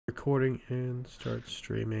recording and start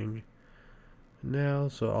streaming now.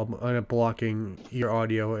 So I'm blocking your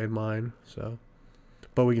audio and mine. So,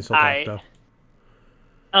 but we can still talk though.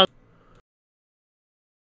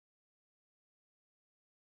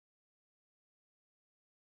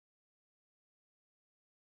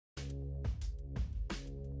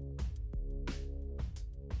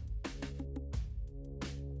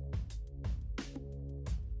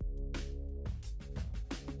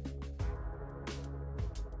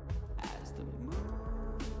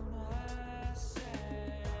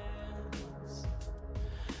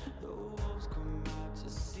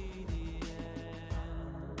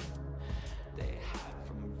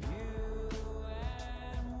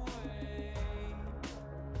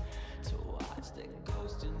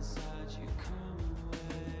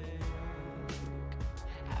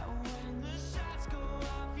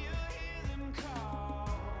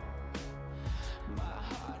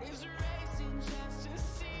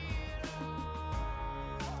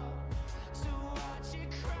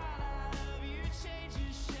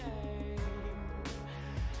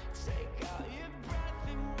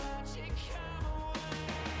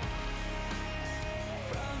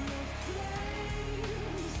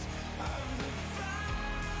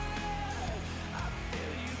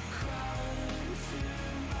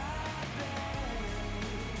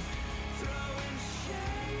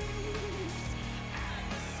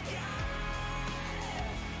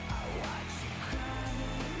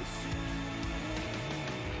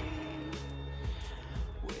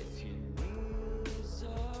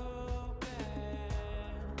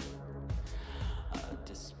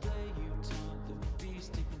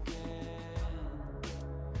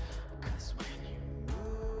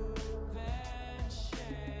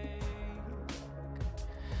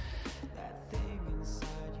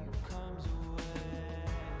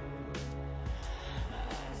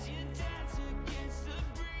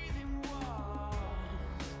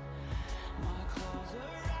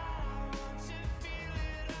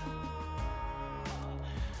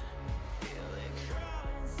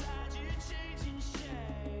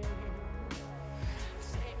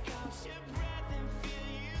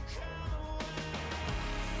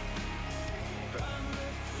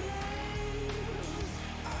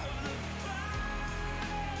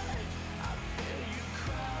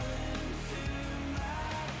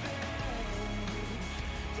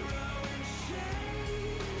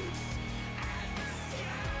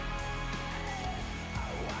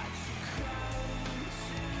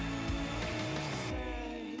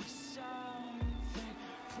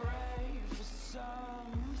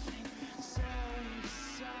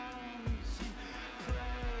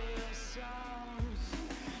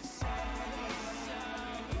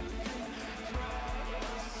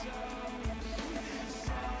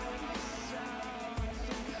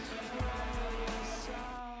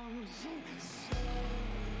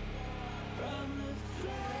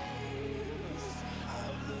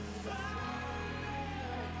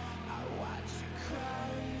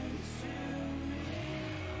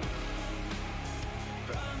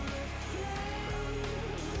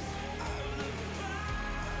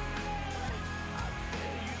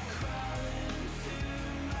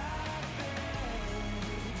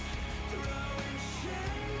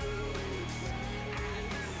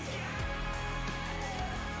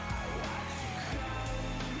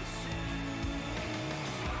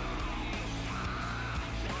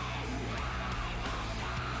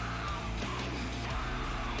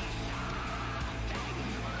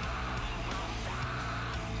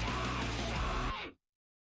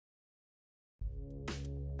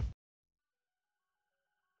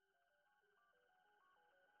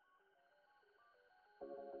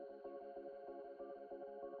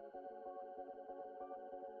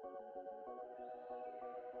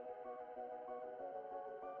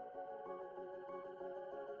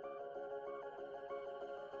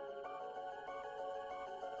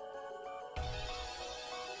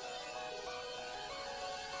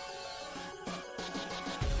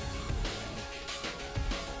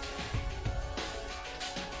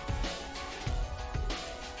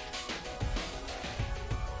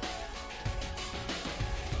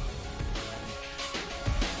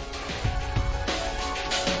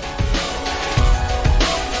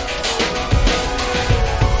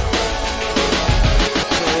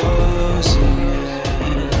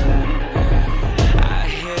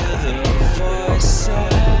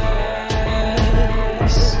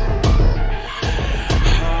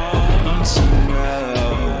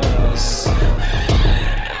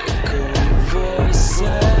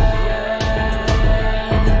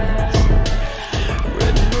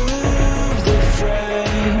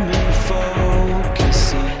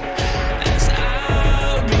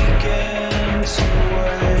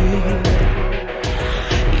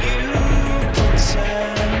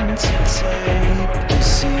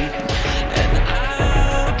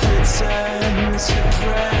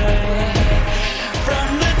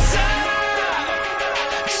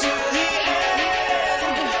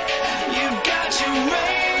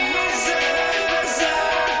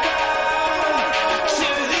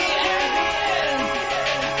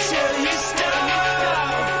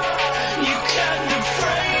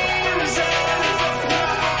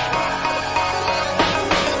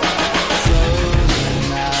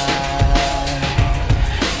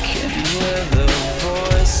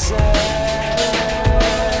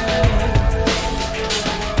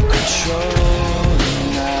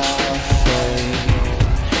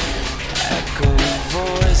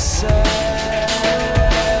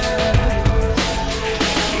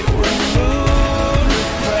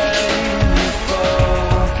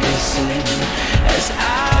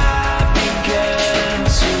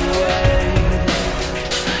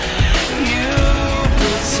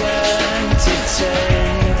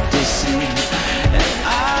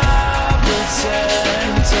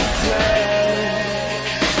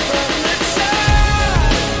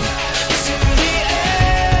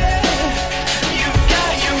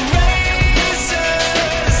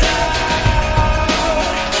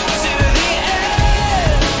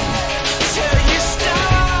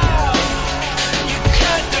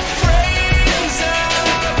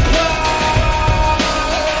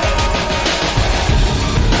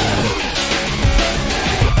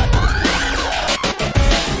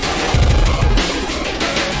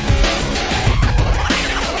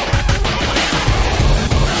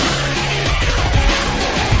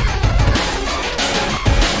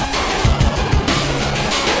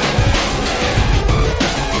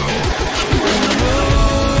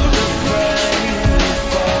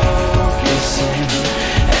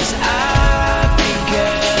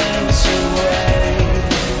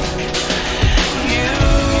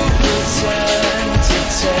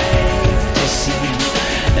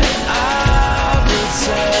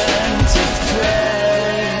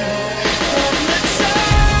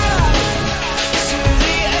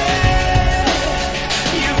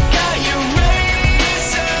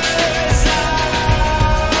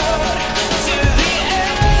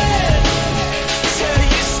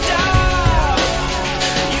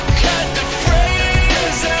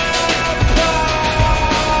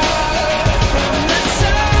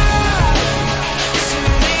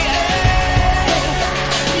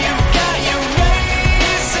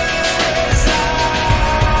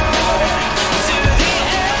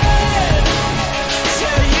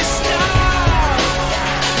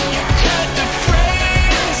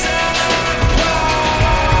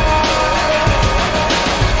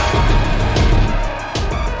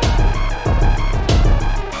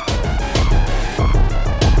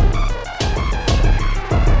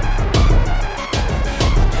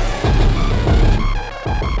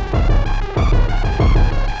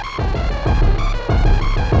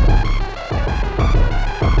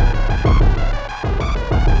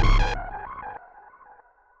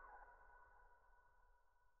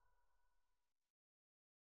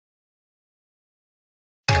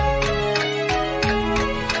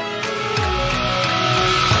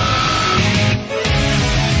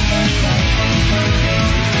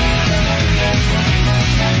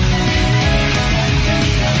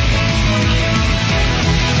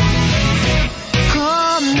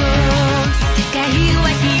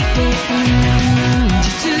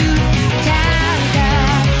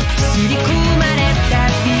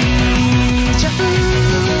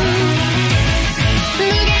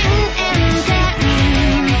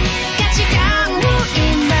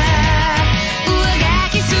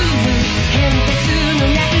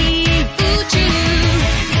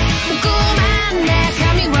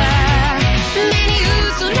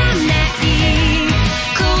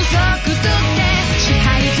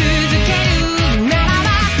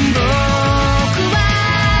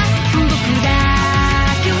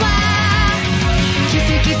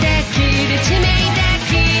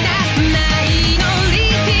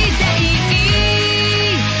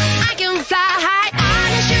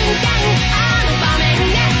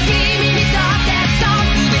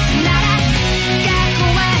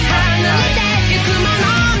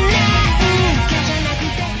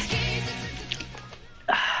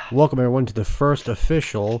 Welcome everyone to the first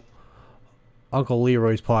official Uncle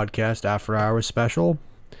Leroy's podcast After Hours special.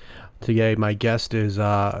 Today my guest is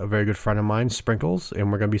a very good friend of mine, Sprinkles,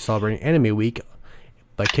 and we're going to be celebrating Anime Week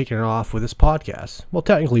by kicking it off with this podcast. Well,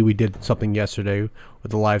 technically we did something yesterday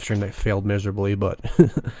with the live stream that failed miserably, but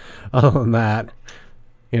other than that,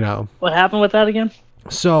 you know. What happened with that again?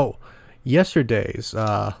 So, yesterday's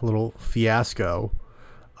little fiasco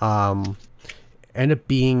ended up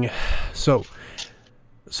being...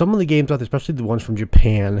 Some of the games out there, especially the ones from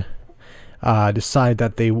Japan, decide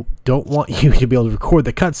that they don't want you to be able to record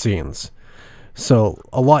the cutscenes. So,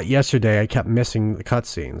 a lot yesterday, I kept missing the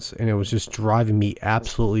cutscenes, and it was just driving me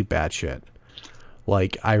absolutely batshit.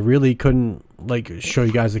 Like, I really couldn't, show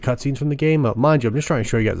you guys the cutscenes from the game. Mind you, I'm just trying to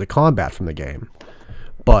show you guys the combat from the game.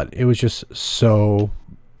 But it was just so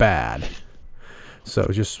bad. So,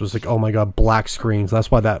 it just was like, oh my god, black screens. That's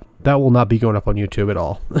why that will not be going up on YouTube at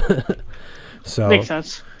all. So makes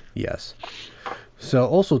sense. Yes. So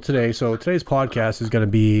also today's podcast is going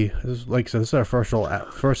to be, like I said, this is our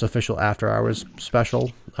first official After Hours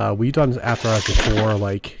special. We've done After Hours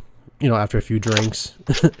before, after a few drinks,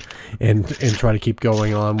 and try to keep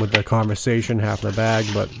going on with the conversation, half in the bag,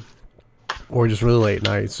 or just really late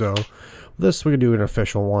night. So this we're gonna do an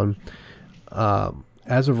official one.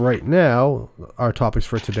 As of right now, our topics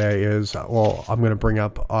for today is I'm gonna bring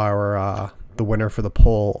up our the winner for the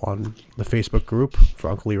poll on the Facebook group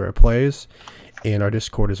for Uncle Leroy Plays and our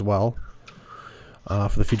Discord as well.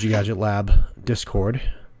 For the Fuji Gadget Lab Discord,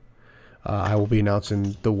 I will be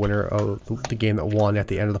announcing the winner of the game that won at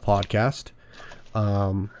the end of the podcast.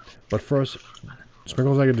 But first,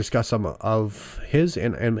 Sprinkles and I can discuss some of his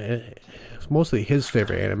and mostly his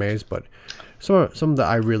favorite animes, but some that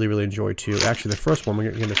I really, really enjoy too. Actually, the first one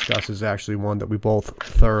we're going to discuss is actually one that we both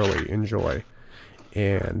thoroughly enjoy.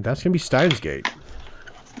 And that's going to be Steins Gate.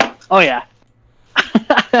 Oh, yeah.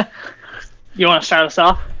 You want to start us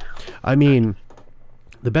off? I mean,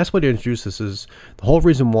 the best way to introduce this is the whole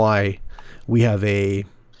reason why we have a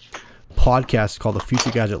podcast called the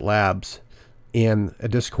Future Gadget Labs and a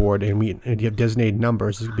Discord, and you have designated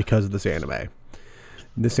numbers is because of this anime.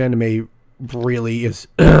 This anime really is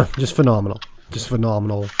just phenomenal. Just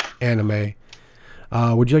phenomenal anime.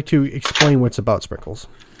 Would you like to explain what it's about, Sprinkles?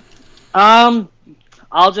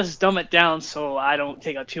 I'll just dumb it down so I don't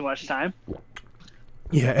take up too much time.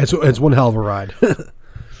 Yeah, it's one hell of a ride.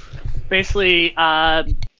 Basically,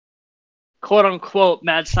 quote-unquote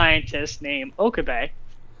mad scientist named Okabe,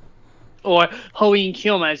 or Hoin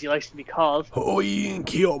Kyoma as he likes to be called. Hoin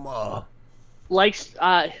Kyoma.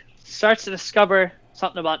 Starts to discover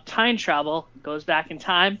something about time travel, goes back in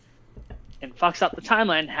time, and fucks up the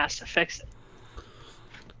timeline and has to fix it.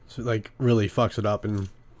 So, really fucks it up, and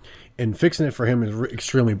fixing it for him is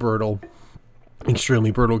extremely brutal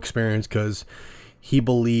experience, because he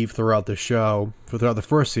believed throughout the show, throughout the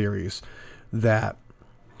first series, that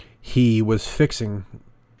he was fixing,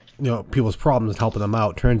 people's problems and helping them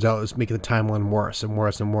out. Turns out it was making the timeline worse and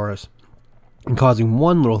worse and worse, and causing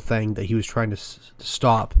one little thing that he was trying to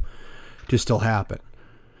stop to still happen.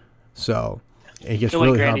 So it gets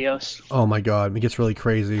really grandiose. Oh my god, it gets really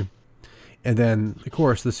crazy. And then, of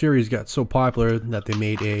course, the series got so popular that they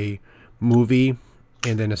made a movie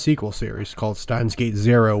and then a sequel series called Steins Gate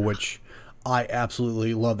Zero, which I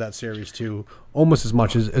absolutely love that series too, almost as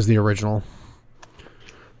much as the original.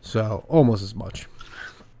 So, almost as much.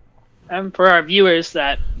 And for our viewers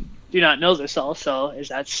that do not know this also, is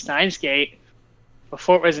that Steins Gate,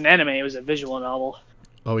 before it was an anime, it was a visual novel.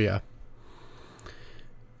 Oh, yeah.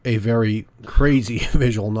 A very crazy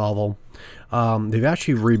visual novel. They've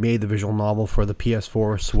actually remade the visual novel for the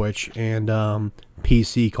PS4, Switch, and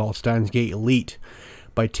PC called Steins Gate Elite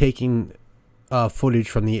by taking footage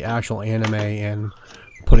from the actual anime and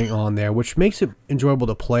putting it on there, which makes it enjoyable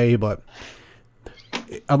to play, but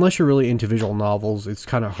unless you're really into visual novels, it's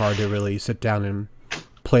kind of hard to really sit down and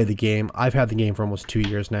play the game. I've had the game for almost 2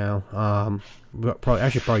 years now, probably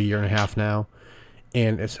a year and a half now,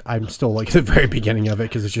 and I'm still at the very beginning of it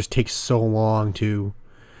because it just takes so long to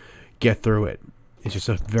get through it. It's just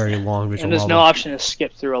a very long visual And there's novel. no option to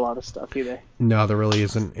skip through a lot of stuff either. No, there really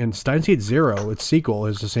isn't. And Steins Gate Zero, its sequel,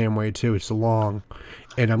 is the same way too. It's long,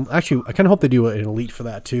 and I kind of hope they do an Elite for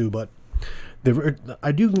that too. But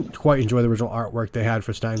I do quite enjoy the original artwork they had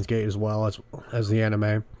for Steins Gate as well as the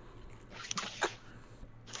anime.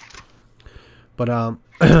 But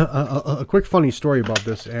a quick funny story about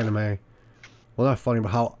this anime. Well, not funny, but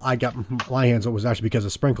how I got my hands on it was actually because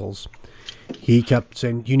of Sprinkles. He kept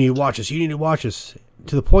saying, "You need to watch this. You need to watch this."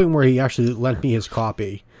 To the point where he actually lent me his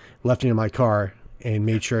copy, left it in my car, and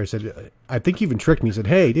made sure. I said, I think he even tricked me. He said,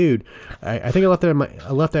 "Hey, dude, I think I left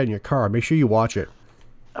that in your car. Make sure you watch it."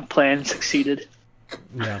 A plan succeeded.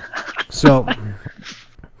 Yeah. So,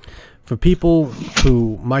 for people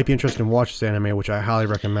who might be interested in watching this anime, which I highly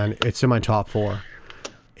recommend, it's in my top 4.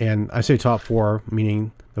 And I say top 4,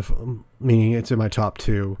 meaning it's in my top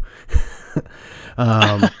 2.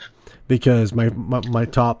 Because my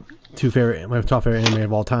top favorite anime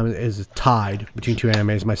of all time is tied between 2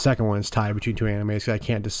 animes. My second one is tied between 2 animes because I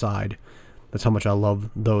can't decide. That's how much I love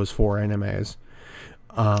those 4 animes.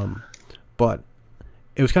 But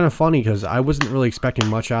it was kind of funny because I wasn't really expecting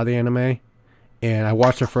much out of the anime, and I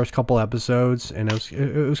watched the first couple episodes, and it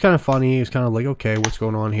was kind of funny. It was kind of like, okay, what's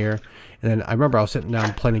going on here? And then I remember I was sitting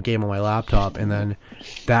down playing a game on my laptop, and then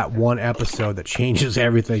that one episode that changes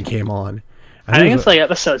everything came on. I think it's like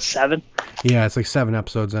episode 7. Yeah, it's like 7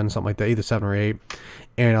 episodes in, something like that, either 7 or 8.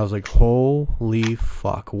 And I was like, holy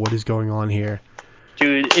fuck, what is going on here?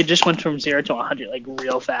 Dude, it just went from 0 to 100 like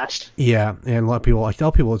real fast. Yeah, and a lot of people, I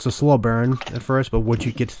tell people it's a slow burn at first, but once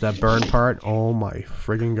you get to that burn part, oh my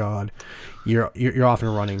friggin' god, you're off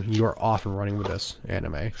and running. You're off and running with this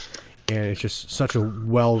anime, and it's just such a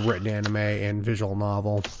well-written anime and visual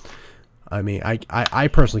novel. I mean, I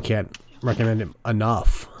personally can't recommend it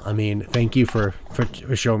enough. I mean, thank you for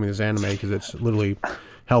showing me this anime, because it's literally,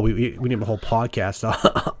 hell, we need a whole podcast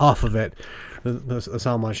off of it. That's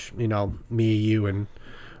how much, you know, me, you, and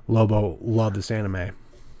Lobo love this anime.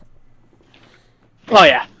 Oh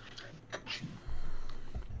yeah.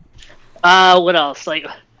 What else? Like,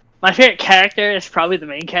 my favorite character is probably the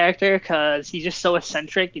main character because he's just so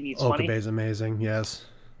eccentric and he's funny. Okabe's amazing. Yes.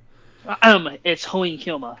 It's Hoin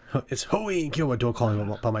Kyoma. It's Hoin Kyoma. Don't call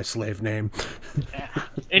him by my slave name. Yeah.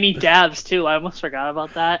 And he dabs too. I almost forgot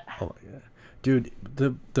about that. Oh my god, dude!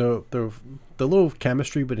 The little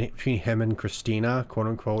chemistry between him and Christina, quote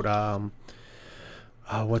unquote.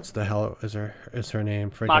 What's the hell is her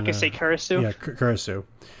name? Makase Kurisu. Yeah, Kurisu.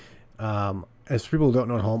 As people who don't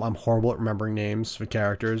know at home, I'm horrible at remembering names for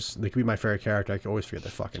characters. They could be my favorite character. I can always forget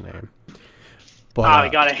their fucking name. But, oh my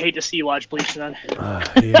god, I hate to see you watch Bleach then.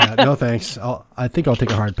 Yeah, no thanks. I think I'll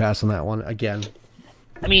take a hard pass on that one again.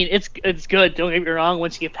 I mean, it's good. Don't get me wrong.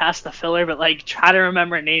 Once you get past the filler, but like, try to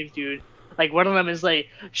remember names, dude. Like, one of them is like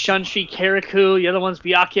Shunshi Kirikou, the other one's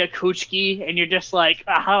Byakuya Kuchiki, and you're just like,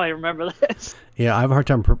 how do I remember this? Yeah, I have a hard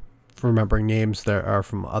time remembering names that are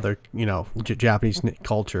from other, you know, Japanese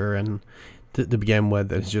culture, and to begin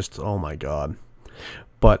with, it's just, oh my god.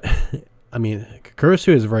 But I mean,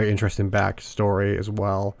 Kurisu has a very interesting backstory as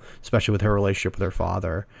well, especially with her relationship with her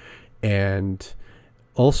father, and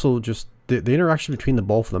also just the interaction between the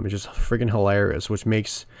both of them is just friggin' hilarious, which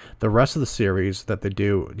makes the rest of the series that they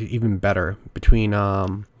do even better. Between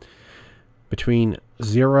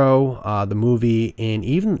Zero, the movie, and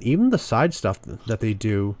even the side stuff that they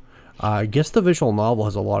do. I guess the visual novel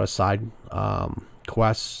has a lot of side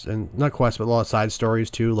quests, and not quests, but a lot of side stories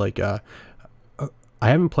too. Like I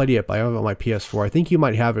haven't played it yet, but I have it on my PS4. I think you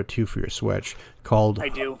might have it too for your Switch. Called I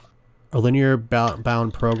do. A Linear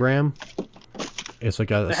Bound Program. It's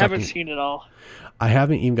like I haven't seen it all. I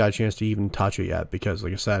haven't even got a chance to even touch it yet because,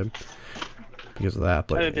 like I said, because of that.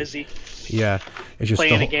 But I'm busy. Yeah, it's just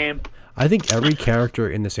playing a game. I think every character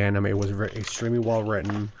in this anime was extremely well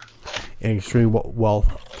written and extremely well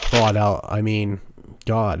thought out. I mean,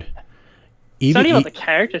 God. It's not even about the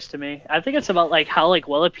characters to me. I think it's about like how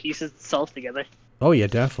well it pieces itself together. Oh yeah,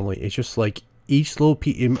 definitely. It's just like each little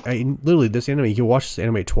piece. Literally, this anime, you can watch this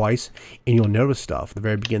anime twice, and you'll notice stuff at the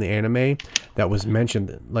very beginning of the anime that was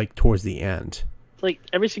mentioned like towards the end. Like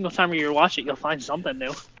every single time you watch it, you'll find something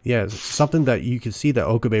new. Yeah, it's something that you can see that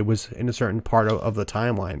Okabe was in a certain part of the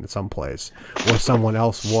timeline at some place, or someone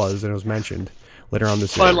else was, and it was mentioned later on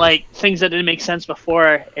this. Or like things that didn't make sense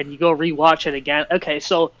before, and you go rewatch it again. Okay,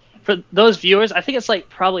 so for those viewers, I think it's like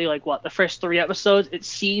probably like what, the first 3 episodes, it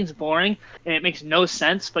seems boring and it makes no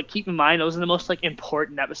sense, but keep in mind those are the most like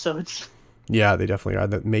important episodes. Yeah, they definitely are.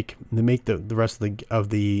 That make the rest of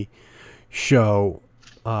the show.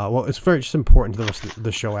 Well, it's very just important to the rest of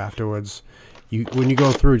the show afterwards. When you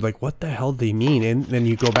go through, like, what the hell do they mean? And then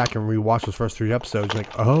you go back and rewatch those first 3 episodes,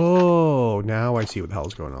 like, oh, now I see what the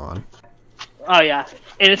hell's going on. Oh yeah,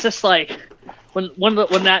 and it's just like when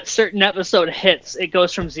that certain episode hits, it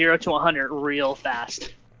goes from 0 to 100 real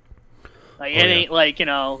fast. Like it ain't like, you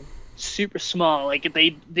know, super small. Like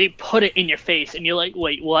they put it in your face, and you're like,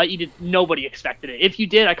 wait, what? Nobody expected it. If you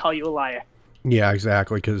did, I call you a liar. Yeah,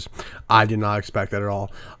 exactly. Because I did not expect that at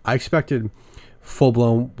all. I expected full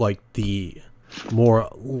blown like the more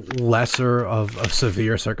lesser of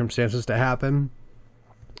severe circumstances to happen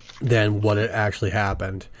than what it actually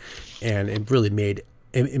happened, and it really made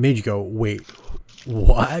it made you go, wait,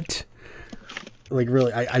 what? Like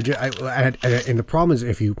really, and the problem is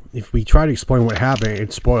if we try to explain what happened,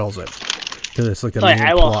 it spoils it because it's like the main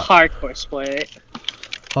I will plot. hardcore spoil it.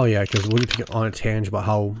 Oh yeah, because we'll get on a tangent about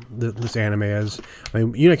how this anime is. I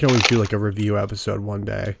mean, you and I can always do like a review episode one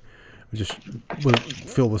day, just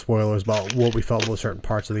filled with spoilers about what we felt with certain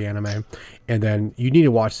parts of the anime, and then you need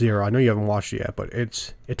to watch Zero. I know you haven't watched it yet, but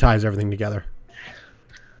it ties everything together.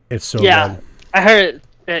 It's so good. I heard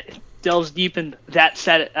it delves deep in that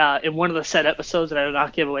set in one of the set episodes that I will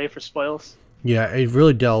not give away for spoils. Yeah, it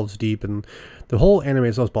really delves deep, and the whole anime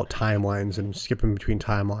is all about timelines and skipping between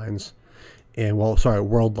timelines, and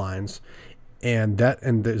world lines, and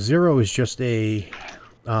the Zero is just a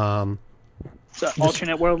it's an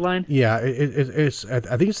alternate world line. Yeah, it's I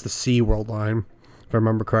think it's the C world line, if I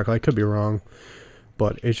remember correctly. I could be wrong,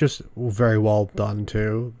 but it's just very well done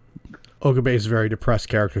too. Okabe is a very depressed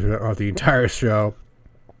character throughout the entire show,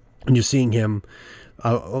 and just seeing him,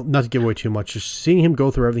 not to give away too much, just seeing him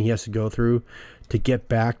go through everything he has to go through to get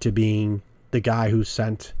back to being the guy who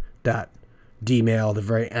sent that D-mail at the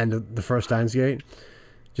very end of the first Steins Gate.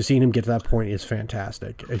 Just seeing him get to that point is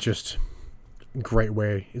fantastic. It's just great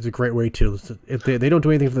way. It's a great way to, if they don't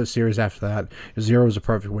do anything for the series after that, Zero is a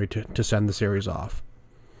perfect way to send the series off.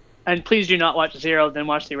 And please do not watch Zero, then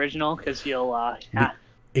watch the original, because you'll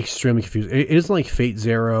extremely confused. It isn't like Fate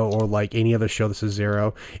Zero or like any other show that says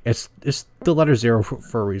Zero. It's the letter Zero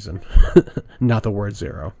for a reason, not the word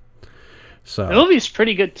Zero. So the movie's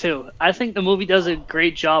pretty good too. I think the movie does a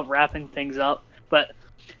great job wrapping things up, but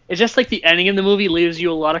it's just like the ending of the movie leaves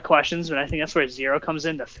you a lot of questions, but I think that's where Zero comes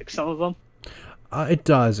in to fix some of them. It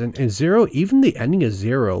does, and Zero, even the ending of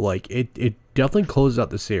Zero, like it definitely closes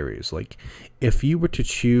out the series. Like if you were to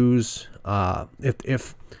choose,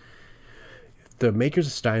 if the makers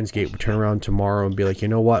of Steins Gate would turn around tomorrow and be like, you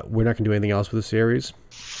know what, we're not going to do anything else with the series,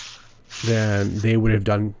 then they would have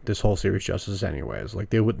done this whole series justice anyways. Like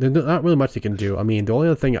there's not really much they can do. I mean, the only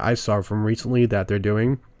other thing I saw from recently that they're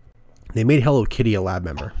doing, they made Hello Kitty a lab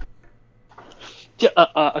member.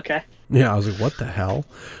 Okay. Yeah, I was like, what the hell?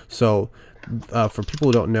 So, for people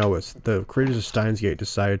who don't know, it's the creators of Steins Gate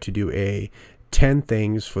decided to do a 10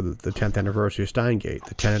 things for the 10th anniversary of Steins Gate,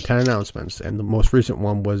 the 10 announcements, and the most recent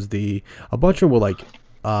one was a bunch of them were like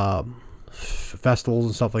festivals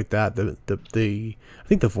and stuff like that. I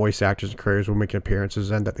think the voice actors and creators were making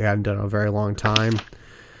appearances and that they hadn't done in a very long time,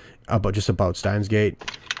 about Steins Gate,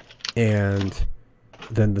 and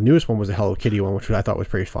then the newest one was the Hello Kitty one, which I thought was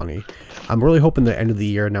pretty funny. I'm really hoping the end of the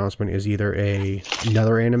year announcement is either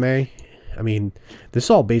another anime. I mean, this is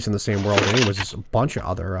all based in the same world anyways. There's a bunch of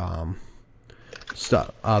other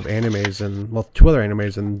stuff of animes, and well, 2 other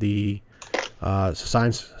animes in the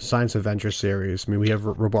Science Adventure series. I mean, we have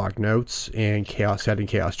Roblox Notes and Chaos Head and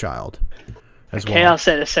Chaos Child as well. Chaos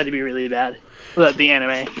Head is said to be really bad. The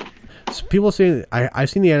anime. So people saying I've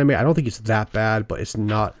seen the anime. I don't think it's that bad, but it's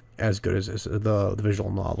not as good as the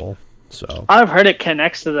visual novel. So I've heard it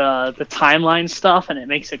connects to the timeline stuff, and it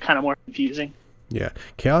makes it kind of more confusing. Yeah,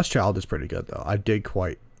 Chaos Child is pretty good though. I did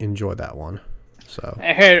quite enjoy that one. So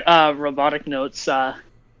I heard Robotic Notes.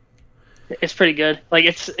 It's pretty good. Like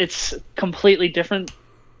it's completely different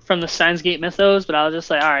from the Steins Gate mythos, but I was just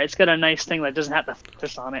like, all right, it's got a nice thing that doesn't have to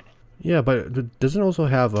focus on it. Yeah, but doesn't it also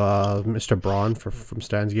have Mr. Braun from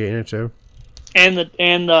Steins Gate in it too? And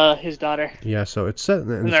his daughter. Yeah, so it's set in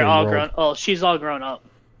the they're same all world. grown. Oh, she's all grown up.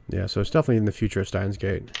 Yeah, so it's definitely in the future of Steins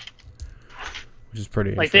Gate, which is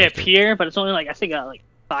pretty like they interesting. appear, but it's only like I think like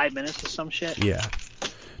 5 minutes or some shit. Yeah,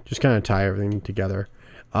 just kind of tie everything together.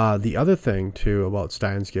 The other thing too about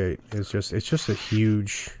Steins Gate is it's just a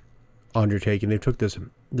huge undertaking. They took this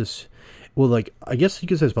well, like I guess you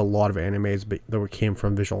could say it's a lot of animes, but that came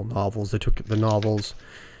from visual novels. They took the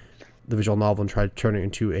visual novel, and tried to turn it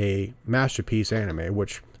into a masterpiece anime,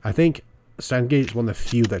 which I think Steins Gate is one of the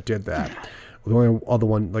few that did that. The only other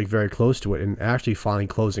one like very close to it, and actually finally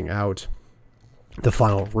closing out the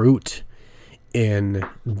final route in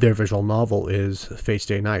their visual novel is Fate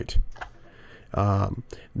Stay Night.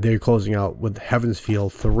 They're closing out with Heaven's Feel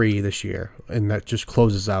 3 this year, and that just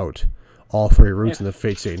closes out all 3 routes in the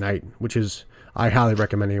Fate Stay Night, which is, I highly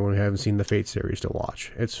recommend anyone who hasn't seen the Fate series to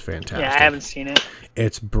watch. It's fantastic. Yeah, I haven't seen it.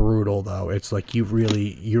 It's brutal though. It's like your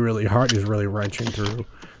heart is really wrenching through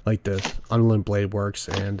like this Unlimited Blade Works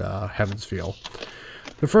and Heaven's Feel.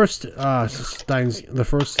 The first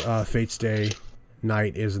Fate Stay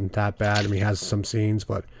Night isn't that bad. I mean, he has some scenes,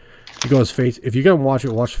 but it goes Fate. If you're gonna watch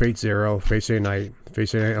it, watch Fate Zero, Fate Stay Night,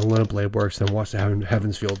 and Luna Blade Works, then watch the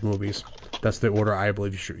Heaven's Field movies. That's the order I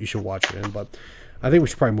believe you should watch it in. But I think we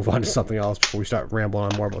should probably move on to something else before we start rambling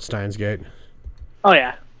on more about Steins Gate. Oh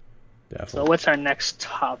yeah. Definitely. So what's our next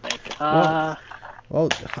topic? Well,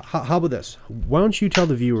 how about this? Why don't you tell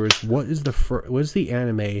the viewers what is the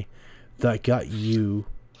anime that got you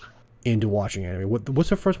into watching anime? What's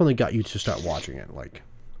the first one that got you to start watching it? Like,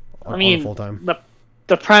 on full time.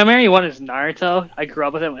 The primary one is Naruto. I grew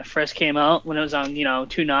up with it when it first came out, when it was on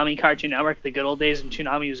Toonami, Cartoon Network, the good old days when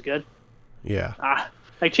Toonami was good. Yeah.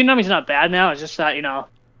 Like Toonami's not bad now. It's just that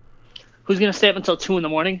who's gonna stay up until 2 in the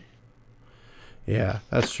morning? Yeah,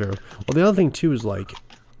 that's true. Well, the other thing too is like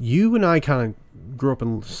you and I kind of grew up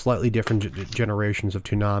in slightly different generations of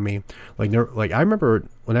Toonami. Like I remember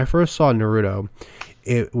when I first saw Naruto,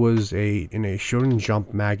 it was in a Shonen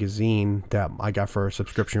Jump magazine that I got for a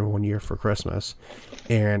subscription one year for Christmas,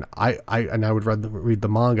 and I would read the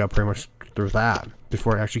manga pretty much through that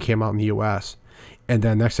before it actually came out in the U.S. And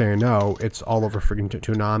then next thing I know, it's all over freaking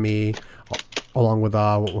Toonami, along with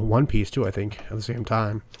One Piece too. I think at the same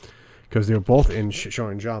time. Because they were both in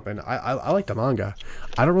Shonen Jump, and I like the manga.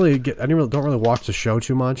 I don't really watch the show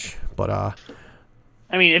too much, but I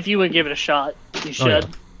mean, if you would give it a shot, you should. Oh,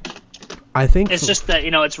 yeah. I think it's just that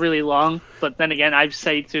it's really long. But then again, I've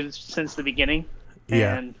said since the beginning.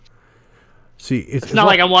 Yeah. And see, it's not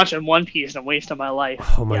like I'm watching One Piece and I'm wasting my life.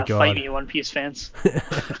 Oh my god! Fight me, One Piece fans.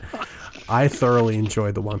 I thoroughly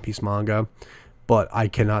enjoyed the One Piece manga. But I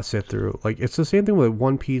cannot sit through. Like, it's the same thing with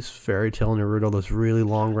One Piece, Fairy Tail, Naruto, those really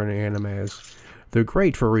long-running animes. They're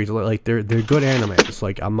great for a reason. Like, they're good animes.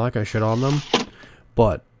 Like, I'm not going to shit on them.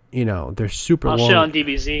 But, they're super long. I'll shit on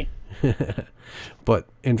DBZ. But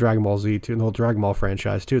in Dragon Ball Z, too, and the whole Dragon Ball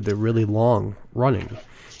franchise, too, they're really long-running.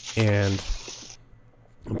 And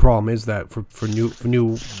the problem is that for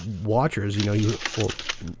new watchers,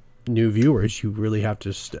 new viewers, you really have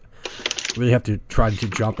to try to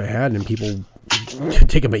jump ahead, and people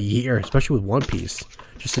take them a year, especially with One Piece,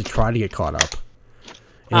 just to try to get caught up.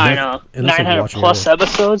 I know. 900 plus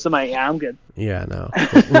episodes. I'm good. Yeah, no.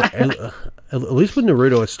 At least with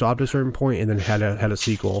Naruto, it stopped at a certain point and then had a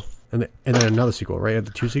sequel, and then another sequel, right? It had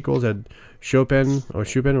the two sequels. It had Shupen,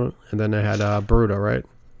 and then it had Boruto, right?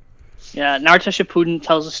 Yeah, Naruto Shippuden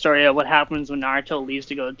tells the story of what happens when Naruto leaves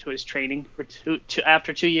to go to his training for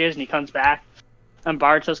after 2 years, and he comes back. And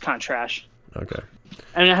Boruto's kind of trash. Okay.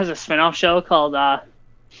 And it has a spin-off show called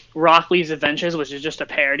Rock Lee's Adventures, which is just a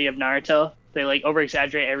parody of Naruto. They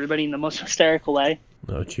over-exaggerate everybody in the most hysterical way.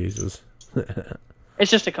 Oh, Jesus.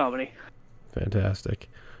 It's just a comedy. Fantastic.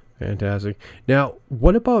 Now,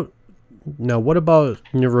 what about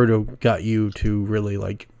Naruto got you to really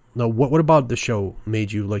what about the show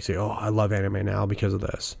made you say, oh, I love anime now because of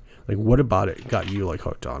this? Like, what about it got you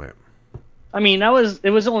hooked on it? I mean, that was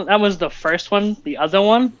the first one. The other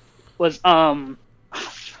one was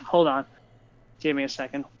hold on, give me a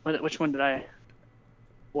second. Which one did I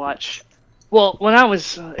watch? Well,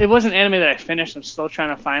 it wasn't anime that I finished. I'm still trying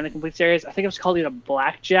to find the complete series. I think it was called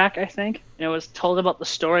Blackjack. I think, and it was told about the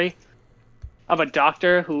story of a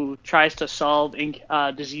doctor who tries to solve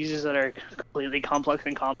diseases that are completely complex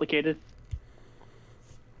and complicated.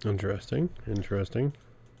 Interesting.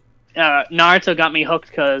 Naruto got me hooked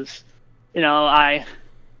because. When I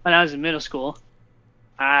was in middle school,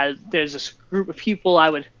 there's this group of people I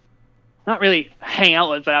would not really hang out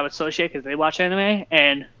with, but I would associate because they watch anime,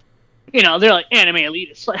 and they're like anime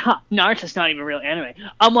elitists. Like, Naruto's not even real anime.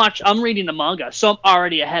 I'm reading the manga, so I'm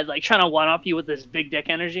already ahead, like trying to one up you with this big dick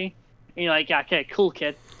energy. And you're like, yeah, okay, cool,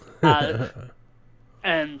 kid.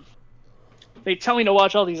 And they tell me to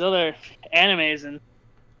watch all these other animes, and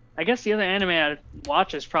I guess the other anime I'd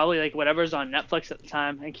watch is probably whatever's on Netflix at the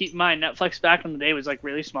time. And keep in mind, Netflix back in the day was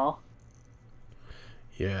really small.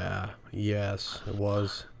 Yeah. Yes, it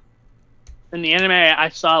was. And the anime I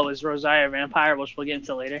saw was Rosario Vampire, which we'll get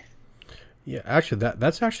into later. Yeah, actually,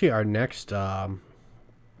 that's actually our next one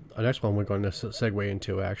we're going to segue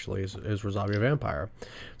into. Actually, is Rosario Vampire.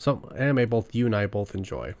 Some anime both you and I both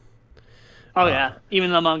enjoy. Oh yeah, even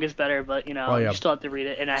though the manga's better, but you still have to read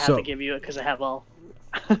it, and I have to give you it because I have all.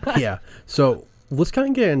 Yeah, so let's kind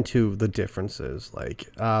of get into the differences.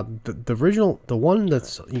 Like the original, the one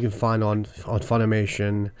that's you can find on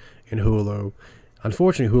Funimation and Hulu.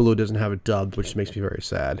 Unfortunately, Hulu doesn't have it dubbed, which makes me very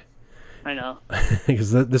sad. I know.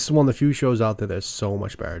 Because this is one of the few shows out there that's so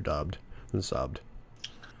much better dubbed than subbed.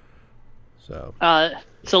 So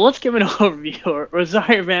let's give an overview of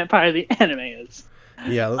Rosario Vampire, the anime is.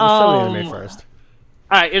 Yeah, let's start with the anime first.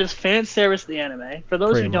 Alright, it is fan service the anime. For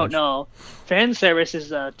those Pretty who don't much. know, fan service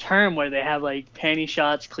is a term where they have like panty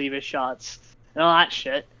shots, cleavage shots, and all that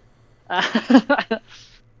shit.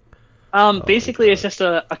 Oh my Basically, it's God. just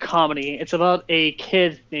a comedy. It's about a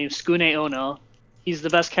kid named Skune Ono. He's the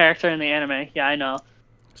best character in the anime. Yeah, I know.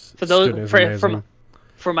 For Scoot those is amazing.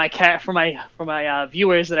 for my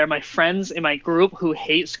viewers that are my friends in my group who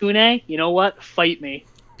hate Skune, you know what? Fight me.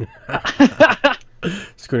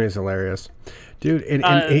 Scoot is hilarious, dude. And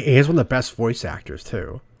Uh, he has one of the best voice actors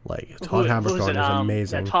too. Like Todd who's Haberkorn it? is Yeah,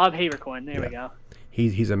 amazing. Todd Haberkorn. There we Yeah. go.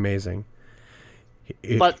 He's amazing.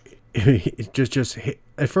 But Just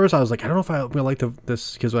at first I was like, I don't know if I will like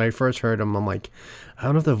this, because when I first heard him, I'm like, I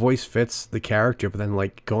don't know if the voice fits the character, but then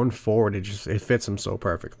like going forward, it fits him so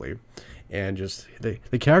perfectly, and just the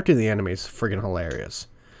character in the anime is friggin' hilarious.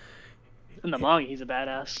 in the manga, he's a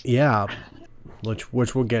badass. Yeah,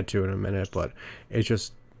 which we'll get to in a minute, but it's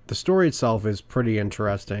just the story itself is pretty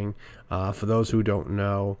interesting. For those who don't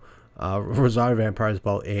know, Rosario Vampire is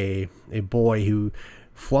about a boy who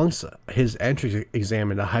flunks his entrance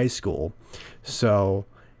exam into high school. So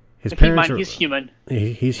his Keep in parents mind, are he's human.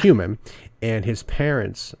 he's human, and his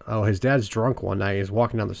parents. Oh, his dad's drunk one night. He's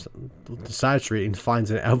walking down the side street and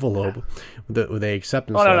finds an envelope with a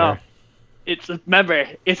acceptance Oh no, letter. no.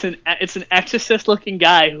 It's an exorcist looking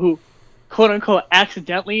guy who, quote unquote,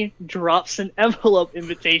 accidentally drops an envelope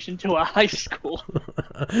invitation to a high school.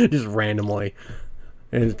 Just randomly.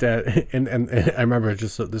 And his dad, and I remember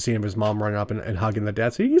just the scene of his mom running up and hugging the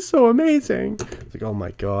dad, saying, "He's so amazing." It's like, oh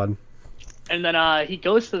my God. And then he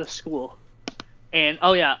goes to the school, and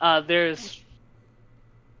oh yeah, there's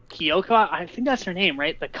Kyoko. I think that's her name,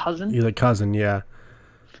 right? The cousin. You're the cousin, yeah.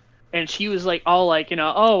 And she was like, all like,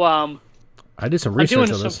 I did some I'm research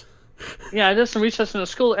doing on this. yeah, I did some research in the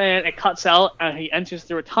school, and it cuts out, and he enters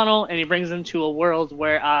through a tunnel, and he brings him to a world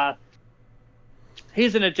where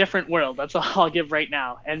he's in a different world. That's all I'll give right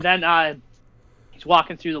now. And then he's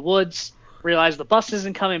walking through the woods, realizes the bus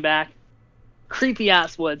isn't coming back, creepy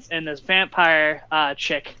ass woods, and this vampire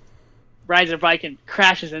chick rides a bike and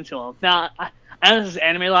crashes into him. Now, I know this is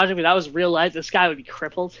anime logic, but that was real life. This guy would be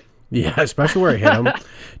crippled. Yeah, especially where it hit him,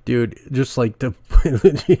 dude. Just like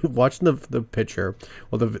watching the picture,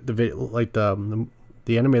 well,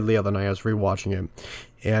 the anime the other night. I was rewatching it,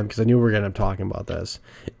 and because I knew we were gonna be talking about this,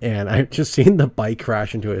 and I just seen the bike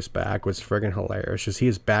crash into his back was friggin' hilarious. Just see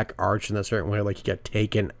his back arch in a certain way, like he got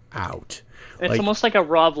taken out. It's Like, almost like a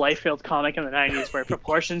Rob Liefeld comic in the 90s where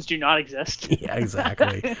proportions do not exist. yeah,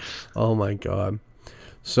 exactly. Oh my God.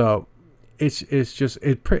 So this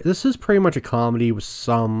is pretty much a comedy with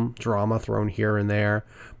some drama thrown here and there,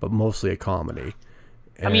 but mostly a comedy.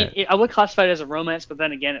 I mean, I would classify it as a romance, but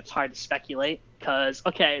then again, it's hard to speculate. Because,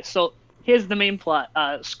 okay, so here's the main plot.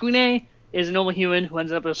 Skune is a normal human who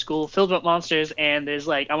ends up at a school filled with monsters, and there's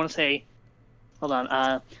like, I want to say, hold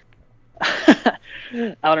on,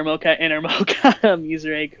 Outer Mocha, Inner Mocha,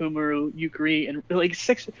 Mizure, Kumuru, Yukari, and like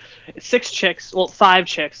six chicks. Well, five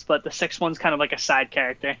chicks, but the sixth one's kind of like a side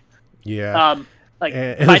character. yeah. Like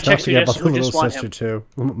And five let's not chicks forget about the who just little want sister him. too.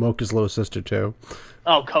 Mocha's little sister too.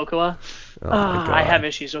 Oh, Kokoa. Oh my God. I have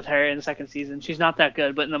issues with her in the second season. She's not that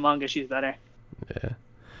good, but in the manga, she's better. Yeah.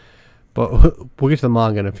 But we'll get to the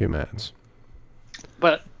manga in a few minutes.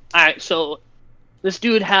 But alright, so this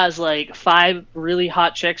dude has like 5 really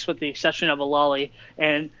hot chicks with the exception of a lolly,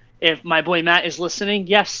 and if my boy Matt is listening,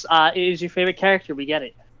 yes, it is your favorite character. We get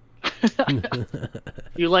it.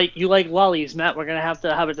 you like lollies, Matt. We're gonna have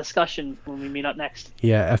to have a discussion when we meet up next.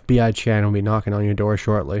 Yeah, FBI Chan will be knocking on your door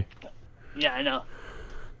shortly. Yeah, I know.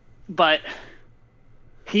 But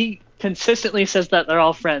he consistently says that they're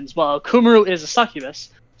all friends. Well, Kumuru is a succubus,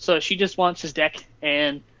 so she just wants his dick,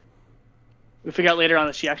 and we figure out later on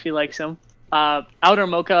that she actually likes him. Outer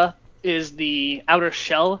Mocha is the outer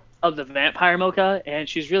shell of the vampire Mocha, and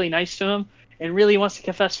she's really nice to him and really wants to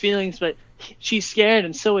confess feelings, but she's scared,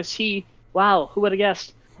 and so is he. Wow, who would have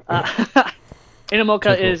guessed?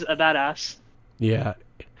 Inamoka is a badass. Yeah.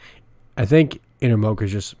 I think Inamoka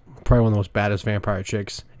is just probably one of the most baddest vampire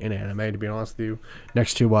chicks in anime, to be honest with you.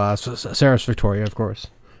 Next to Sarah's Victoria, of course.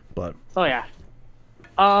 But Oh yeah.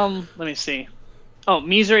 Let me see. Oh,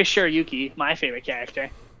 Mizure Shirayuki, my favorite character.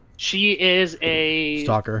 She is a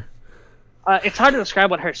stalker. It's hard to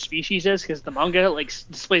describe what her species is because the manga like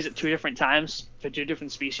displays it 2 different times for 2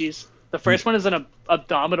 different species. The first one is an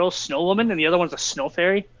abdominal snow woman, and the other one's a snow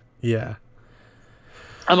fairy. Yeah.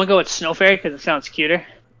 I'm gonna go with snow fairy because it sounds cuter.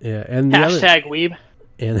 Yeah, and the Hashtag weeb.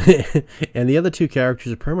 and the other 2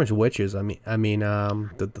 characters are pretty much witches.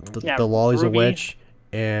 the Lolly's a Ruby. witch,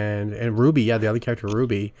 and Ruby. Yeah, the other character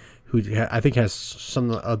Ruby, who I think has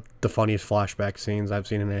some of the funniest flashback scenes I've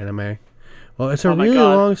seen in anime. Well, it's a Oh my really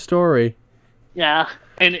God. long story. Yeah,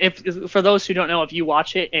 and if for those who don't know, if you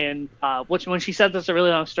watch it and when she said that's a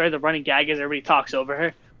really long story, the running gag is everybody talks over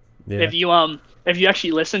her. Yeah. If you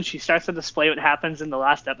actually listen, she starts to display what happens in the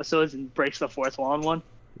last episodes and breaks the fourth wall in one.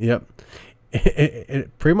 Yep.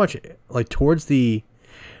 It pretty much like towards the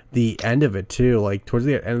end of it too, like towards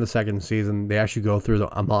the end of the second season, they actually go through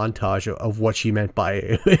a montage of what she meant by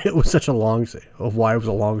it. It was such a long of why it was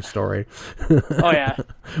a long story. Oh yeah,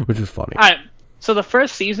 which is funny. all right. So the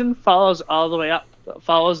first season follows all the way up,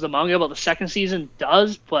 follows the manga, but the second season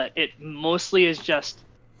does, but it mostly is just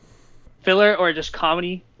filler or just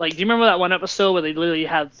comedy. Like, do you remember that one episode where they literally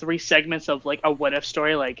had 3 segments of like a what if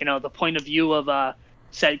story, like the point of view of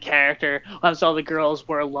said character, as all the girls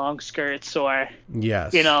wear long skirts, or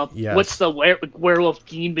Yes. Yes. what's the werewolf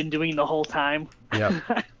Dean been doing the whole time?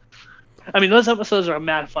 Yep. I mean, those episodes are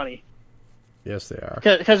mad funny. Yes, they are.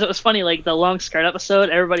 Because it was funny, like the long skirt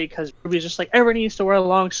episode, because Ruby's just like, everybody needs to wear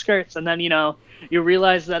long skirts, and then you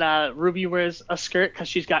realize that Ruby wears a skirt because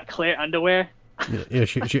she's got clear underwear. Yeah,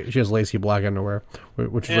 she has lacy black underwear,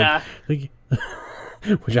 which is Yeah. like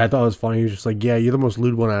which I thought was funny. He was just like, yeah, you're the most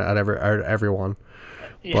lewd one out of everyone.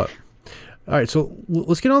 Yeah. But all right, so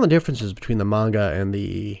let's get on the differences between the manga and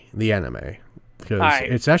the anime, because right.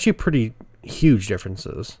 it's actually pretty huge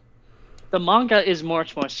differences. The manga is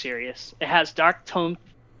much more serious. It has dark tone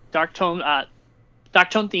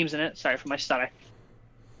themes in it. Sorry for my stutter.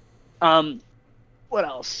 What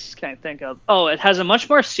else can I think of? Oh, it has a much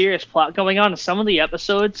more serious plot going on. Some of the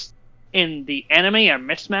episodes in the anime are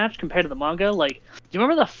mismatched compared to the manga. Like, do you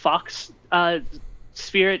remember the fox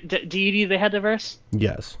spirit deity they had to verse?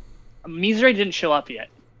 Yes. Mizure didn't show up yet.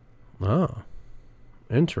 Oh,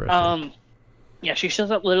 interesting. Yeah, she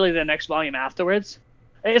shows up literally the next volume afterwards.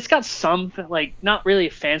 It's got some, like, not really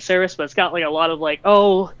fan service, but it's got, like, a lot of, like,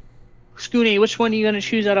 oh, Scooty, which one are you going to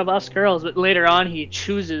choose out of us girls? But later on, he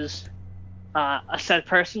chooses a said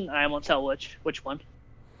person, and I won't tell which one.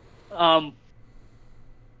 Let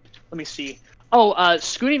me see. Oh,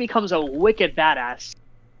 Scooty becomes a wicked badass.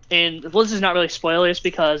 And this is not really spoilers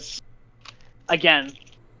because, again,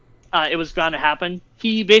 it was going to happen.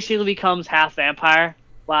 He basically becomes half vampire.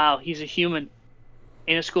 Wow, he's a human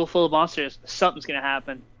in a school full of monsters. Something's going to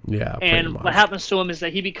happen. Yeah, and what happens to him is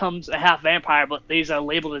that he becomes a half vampire, but these are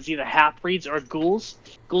labeled as either half-breeds or ghouls.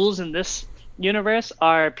 Ghouls in this universe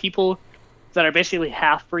are people that are basically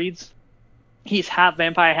half-breeds. He's half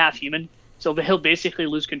vampire, half human, so he'll basically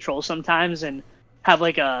lose control sometimes and have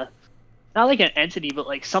like not like an entity, but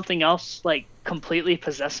like something else like completely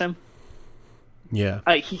possess him. Yeah.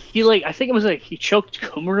 He like, I think it was like he choked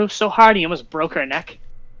Kumaru so hard he almost broke her neck.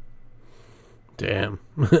 Damn.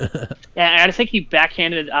 Yeah, I think he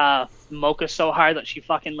backhanded Mocha so hard that she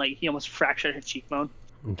fucking he almost fractured her cheekbone.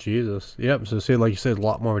 Jesus. Yep. So see, like you said, a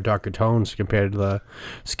lot more darker tones compared to the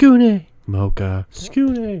Skune Mocha.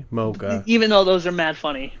 Skune Mocha. Even though those are mad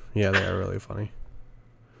funny. Yeah, they are really funny.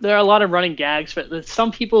 There are a lot of running gags, but there's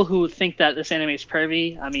some people who think that this anime is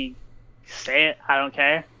pervy. I mean, say it, I don't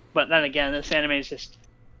care. But then again, this anime is just,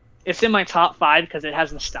 it's in my top 5 because it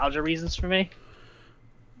has nostalgia reasons for me.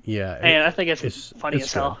 Yeah, and I think it's funny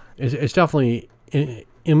as hell. It's definitely in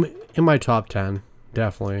my top 10,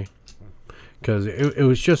 definitely, because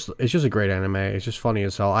it's just a great anime. It's just funny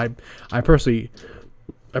as hell. I personally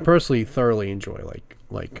thoroughly enjoy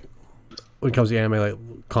like when it comes to anime, like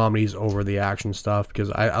comedies over the action stuff, because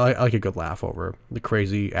I like a good laugh over the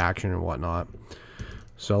crazy action and whatnot.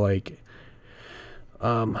 So like,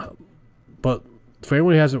 but for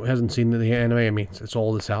anyone who hasn't seen the anime, I mean, it's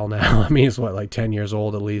old as hell now. I mean, it's what, like 10 years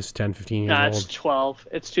old at least, 10, 15 years old? It's 12.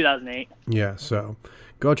 It's 2008. Yeah, so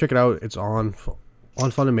go check it out. It's on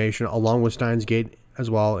Funimation, along with Steins Gate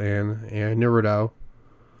as well, and Naruto.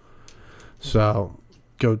 So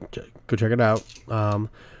go check it out. And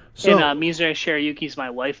Mizure Shirayuki's my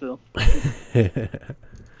waifu.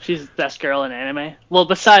 She's the best girl in anime. Well,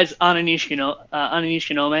 besides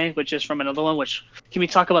Ananishkinome, which is from another one. Which, can we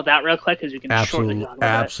talk about that real quick? Because you can shortly talk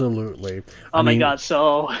about absolutely. It. Oh my god!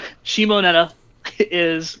 So Shimonetta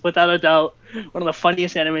is without a doubt one of the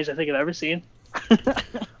funniest animes I think I've ever seen.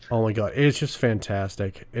 Oh my god, it's just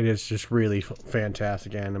fantastic. It is just really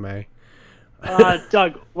fantastic anime.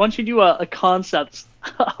 Doug, why don't you do a concept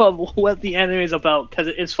of what the anime is about? Because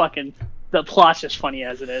it's fucking. The plot's just funny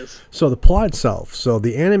as it is. So the plot itself. So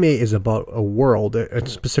the anime is about a world,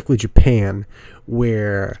 specifically Japan,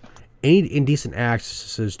 where any indecent acts,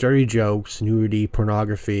 such as dirty jokes, nudity,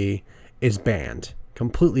 pornography, is banned,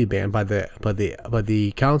 completely banned by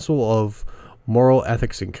the Council of Moral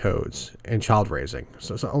Ethics and Codes and Child Raising.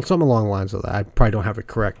 So something along the lines of that. I probably don't have it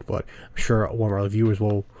correct, but I'm sure one of our viewers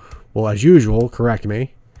will as usual, correct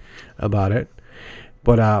me. about it.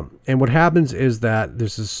 But and what happens is that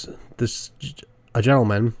there's a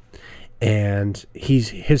gentleman, and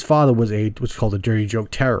his father was what's called a dirty joke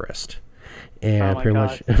terrorist, and pretty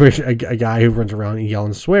much a guy who runs around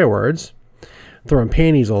yelling swear words, throwing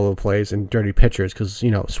panties all over the place, and dirty pictures, because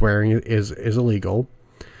swearing is illegal.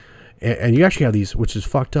 And you actually have these, which is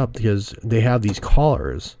fucked up, because they have these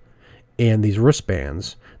collars and these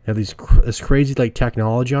wristbands. They have this crazy like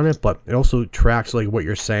technology on it, but it also tracks like what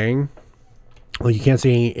you're saying. Like, you can't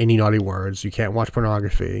say any naughty words. You can't watch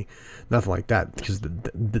pornography, nothing like that, because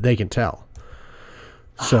they can tell.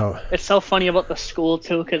 So it's so funny about the school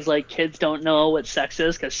too, because like kids don't know what sex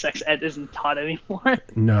is, because sex ed isn't taught anymore.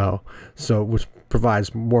 No, so which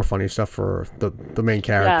provides more funny stuff for the main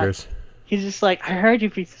characters. Yeah. He's just like, I heard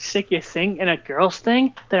if you stick your thing in a girl's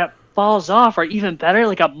thing, that it falls off, or even better,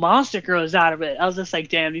 like a monster grows out of it. I was just like,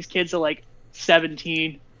 damn, these kids are like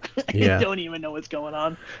 17. Yeah. Don't even know what's going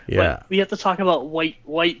on. Yeah. But we have to talk about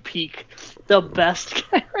White Peak, the best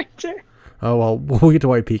character. Oh, well, we'll get to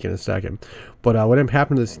White Peak in a second. But what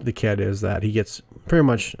happened to the kid is that he gets pretty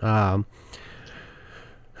much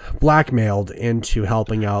blackmailed into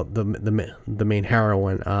helping out the main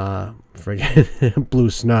heroine, friggin' Blue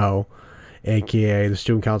Snow, a.k.a. the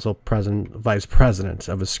student council vice president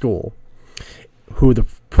of his school, who the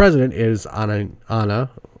president is Anna,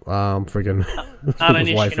 friggin' Anna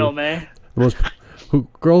Nishinome.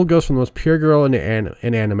 Girl goes from the most pure girl in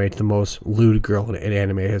anime to the most lewd girl in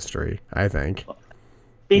anime history, I think.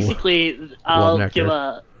 Basically, I'll give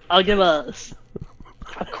a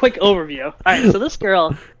quick overview. All right, so this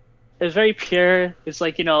girl is very pure. It's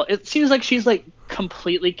like, it seems like she's like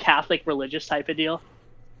completely Catholic religious type of deal.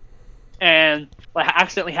 And what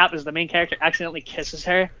accidentally happens, the main character accidentally kisses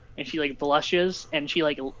her, and she like blushes, and she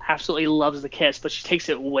like absolutely loves the kiss, but she takes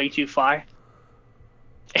it way too far.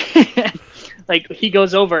 Like, he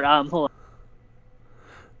goes over, hold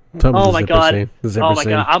on. Oh my god!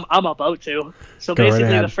 I'm about to. So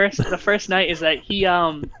basically, the first night is that he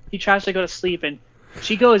tries to go to sleep, and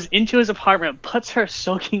she goes into his apartment, puts her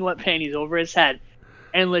soaking wet panties over his head,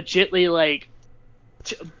 and legitly like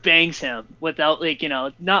bangs him without like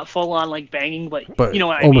not full on like banging, but you know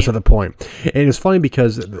what I mean. Almost at the point. And it's funny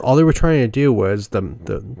because all they were trying to do was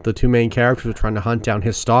the two main characters were trying to hunt down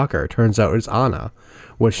his stalker. It turns out it's Anna,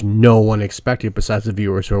 which no one expected besides the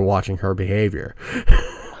viewers who were watching her behavior.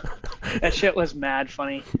 That shit was mad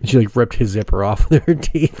funny. She like ripped his zipper off with her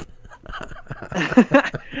teeth.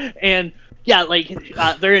 And yeah, like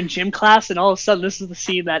they're in gym class, and all of a sudden, this is the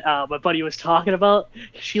scene that my buddy was talking about.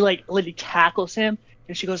 She like literally tackles him,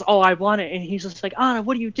 and she goes, "Oh, I want it," and he's just like, "Anna,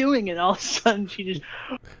 what are you doing?" And all of a sudden, she just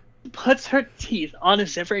puts her teeth on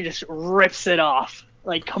his zipper and just rips it off.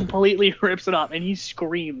 Like, completely rips it off, and he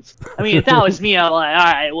screams. I mean, if that was me, I'm like, all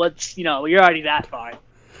right, you're already that far.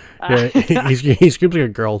 Yeah, he screams like a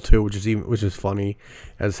girl too, which is funny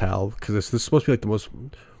as hell, because this is supposed to be like the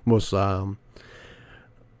most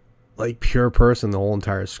like pure person in the whole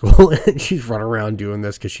entire school, and she's running around doing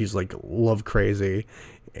this because she's like love crazy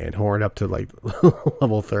and horned up to like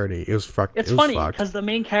level 30. It was fucked. It's funny because the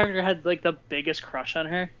main character had like the biggest crush on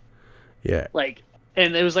her. Yeah. Like.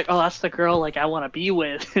 And it was like, oh, that's the girl like I want to be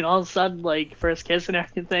with. And all of a sudden, like, first kiss and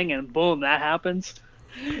everything, and boom, that happens.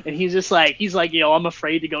 And he's like, I'm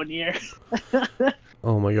afraid to go near.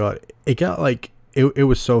 Oh my god, it got like it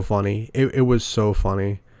was so funny. It was so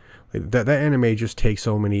funny. Like, that anime just takes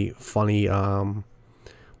so many funny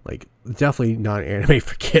like, definitely not anime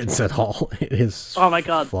for kids at all. It is. Oh my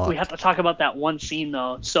god, fucked. We have to talk about that one scene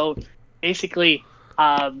though. So basically,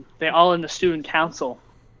 they're all in the student council,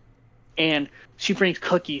 and she brings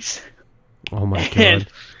cookies. Oh my god. And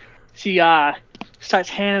she starts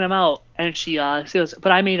handing them out, and she goes,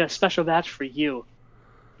 "But I made a special batch for you."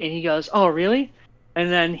 And he goes, "Oh, really?"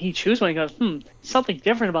 And then he chews one. He goes, something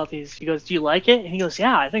different about these. He goes, "Do you like it?" And he goes,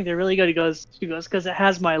 "Yeah, I think they're really good." She goes, "Because it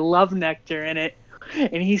has my love nectar in it."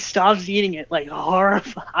 And he stops eating it, like,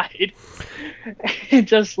 horrified. And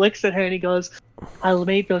just looks at her, and he goes, "I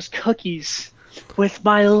made those cookies with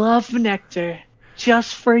my love nectar.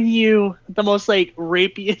 Just for you." The most like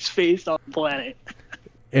rapiest face on the planet.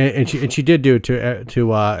 And she did do it to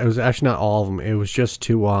it was actually not all of them. It was just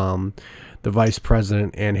to the vice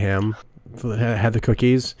president and him had the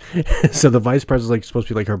cookies. So the vice president's like supposed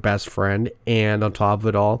to be like her best friend, and on top of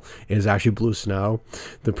it all is actually Blue Snow,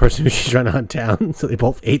 the person who she's trying to hunt down. So they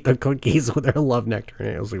both ate the cookies with their love nectar in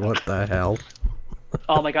it. I was like, what the hell?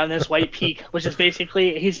 Oh my god, and there's White Peak, which is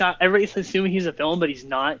basically he's not. Everybody's assuming he's a villain, but he's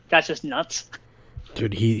not. That's just nuts.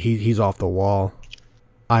 Dude, he's off the wall.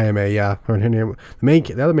 IMA, yeah. Her name,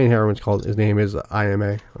 the other main heroine's his name is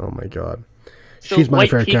IMA. Oh my god, so she's my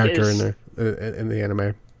favorite character in the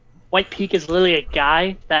anime. White Peak is literally a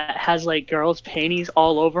guy that has like girls' panties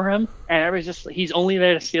all over him, and everybody's he's only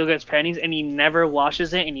there to steal girls' panties, and he never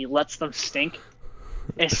washes it, and he lets them stink.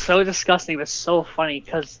 It's so disgusting, but so funny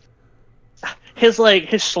because his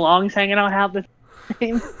schlong's hanging out half the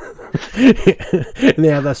time. And they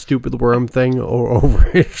have that stupid worm thing over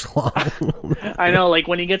his schlong. I know, like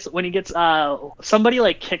when he gets somebody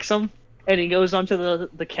like kicks him. And he goes onto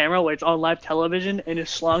the camera where it's on live television, and his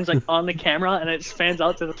schlong's like on the camera, and it fans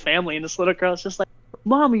out to the family, and this little girl's just like,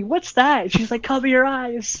 "Mommy, what's that?" And she's like, "Cover your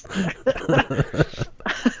eyes."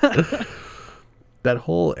 That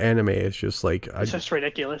whole anime is just like it's just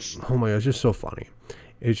ridiculous. Oh my god, it's just so funny.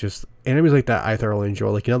 It's just animes like that I thoroughly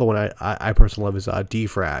enjoy. Like another one I personally love is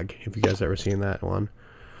Defrag. Have you guys ever seen that one?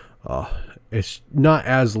 It's not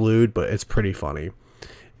as lewd, but it's pretty funny.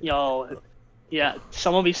 Yo. Yeah,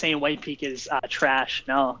 someone be saying White Peak is trash.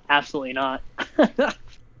 No, absolutely not. But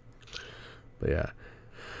yeah.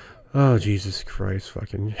 Oh, Jesus Christ,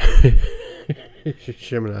 fucking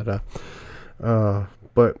Shimonada.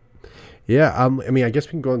 But yeah, I mean, I guess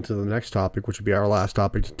we can go into the next topic, which would be our last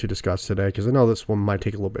topic to discuss today, because I know this one might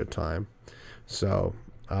take a little bit of time. So,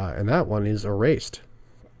 and that one is Erased.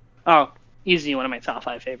 Oh, easy, one of my top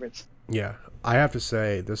 5 favorites. Yeah, I have to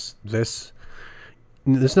say this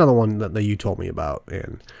is another one that you told me about,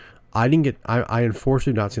 and I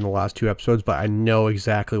unfortunately not seen the last 2 episodes, but I know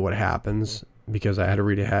exactly what happens because I had to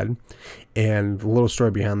read ahead. And the little story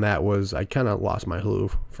behind that was I kind of lost my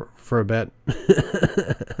Hulu for a bit.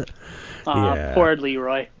 Yeah. Poor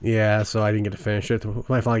Leroy. Yeah, so I didn't get to finish it.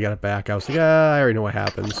 When I finally got it back, I was like, I already know what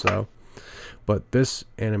happens. So, but this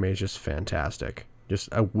anime is just fantastic. Just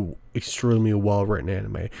a extremely well written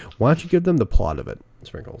anime. Why don't you give them the plot of it,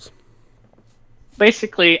 Sprinkles?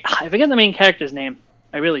 Basically, I forget the main character's name.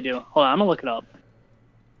 I really do. Hold on, I'm gonna look it up.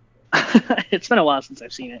 It's been a while since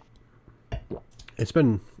I've seen it. It's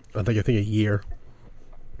been, I think a year.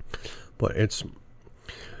 But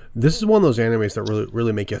this is one of those animes that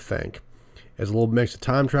really make you think. There's a little mix of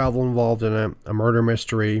time travel involved in it, a murder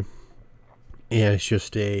mystery, and it's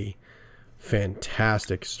just a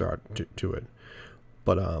fantastic start to it.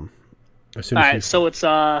 But as soon as Alright, so it's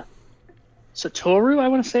Satoru, I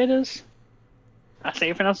want to say it is. I say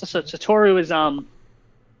you pronounce it. So Satoru is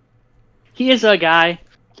he is a guy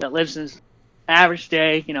that lives his average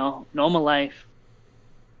day, normal life.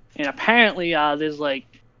 And apparently there's like,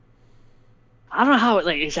 I don't know how it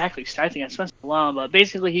like exactly starts. It's been so long, but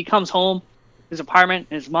basically he comes home, his apartment,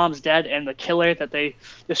 and his mom's dead, and the killer that they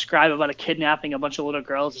describe about a kidnapping a bunch of little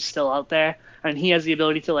girls is still out there, and he has the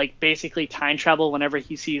ability to like basically time travel whenever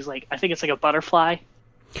he sees like, I think it's like a butterfly.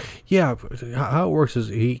 Yeah, how it works is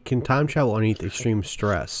he can time travel underneath extreme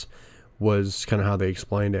stress, was kind of how they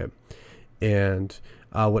explained it. And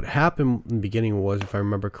what happened in the beginning was, if I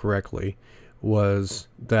remember correctly, was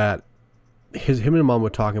that him and mom were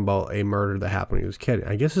talking about a murder that happened when he was a kid.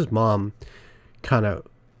 I guess his mom kind of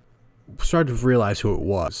started to realize who it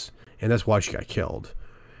was, and that's why she got killed.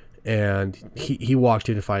 And he walked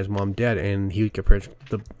in to find his mom dead, and he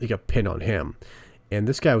got pinned on him. And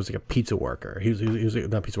this guy was like a pizza worker. He was like,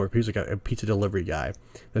 not pizza worker. He was like a pizza delivery guy.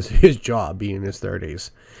 That's his job, being in his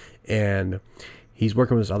 30s. And he's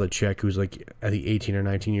working with this other chick who's like, I think 18 or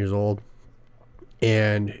 19 years old.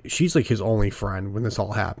 And she's like his only friend when this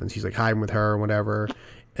all happens. He's like hiding with her or whatever.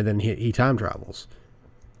 And then he time travels,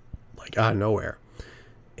 like out of nowhere.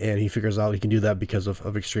 And he figures out he can do that because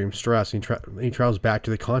of extreme stress. And he travels back to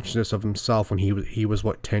the consciousness of himself when he was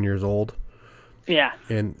what, 10 years old. Yeah.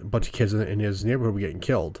 And a bunch of kids in his neighborhood were getting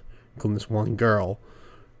killed, including this one girl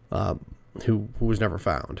who was never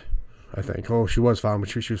found, I think. Oh, she was found, but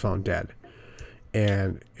she was found dead.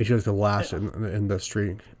 And it's just the last in the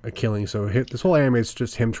street of killing. So this whole anime is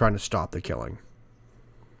just him trying to stop the killing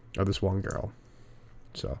of this one girl.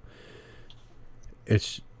 So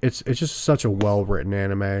it's just such a well-written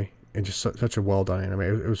anime and just such a well-done anime.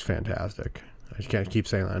 It was fantastic. I just can't keep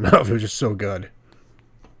saying that enough. It was just so good.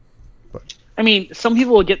 But I mean, some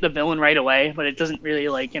people will get the villain right away, but it doesn't really,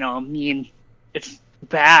 like, mean it's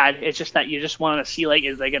bad. It's just that you just want to see, like,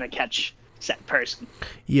 is they going to catch that person?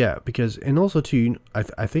 Yeah, because, and also, too, I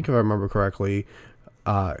think if I remember correctly,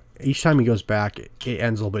 each time he goes back, it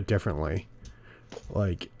ends a little bit differently.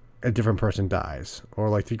 Like, a different person dies. Or,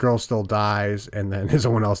 like, the girl still dies, and then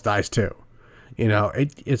someone else dies, too.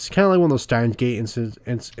 It's kind of like one of those Steins Gate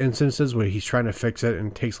instances where he's trying to fix it and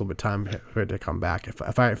it takes a little bit of time for it to come back.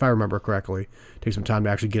 If I remember correctly, it takes some time to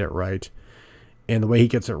actually get it right. And the way he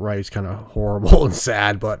gets it right is kind of horrible and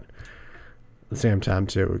sad, but at the same time,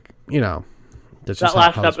 too, that's just that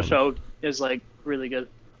last episode is, like, really good.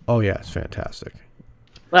 Oh, yeah, it's fantastic.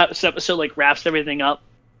 Last episode, like, wraps everything up.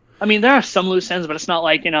 I mean, there are some loose ends, but it's not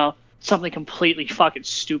like, something completely fucking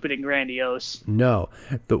stupid and grandiose. No,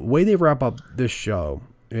 the way they wrap up this show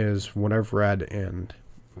is what I've read and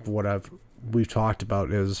we've talked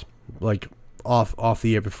about is like off the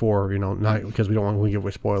year before, not because we don't want to give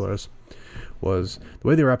away spoilers. Was the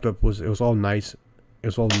way they wrapped up was it was all nice. It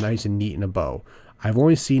was all nice and neat in a bow. I've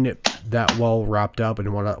only seen it that well wrapped up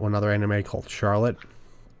in one other anime called Charlotte.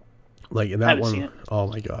 Like in that one, oh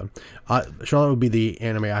my god, Charlotte would be the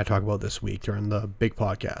anime I talk about this week during the big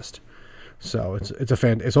podcast. So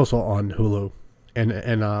it's also on Hulu and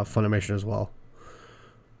Funimation as well.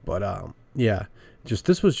 But yeah,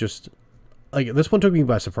 this was just like this one took me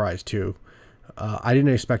by surprise too. I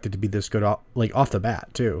didn't expect it to be this good off the bat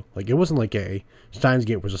too. Like it wasn't like Steins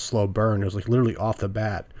Gate was a slow burn. It was like literally off the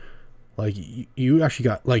bat. Like you actually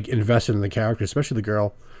got like invested in the character, especially the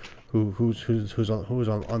girl who's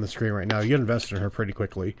on the screen right now. You get invested in her pretty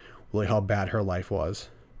quickly. Like how bad her life was.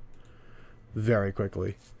 Very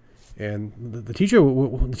quickly, and the teacher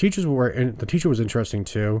was interesting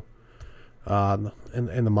too, and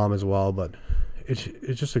the mom as well. But it's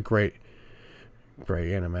just a great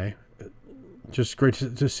anime. Just great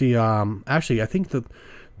to see. Actually, I think some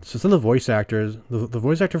of the voice actors, the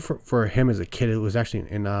voice actor for him as a kid, it was actually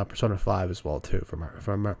in Persona 5 as well too, if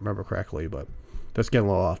I remember correctly. But that's getting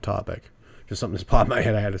a little off topic. Just something that's popped in my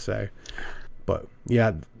head I had to say. But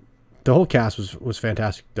yeah, the whole cast was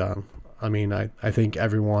fantastic done. I mean, I think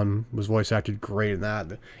everyone was voice acted great in that.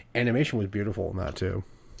 The animation was beautiful in that too.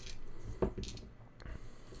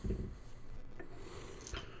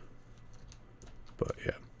 But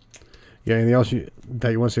yeah. Yeah, anything else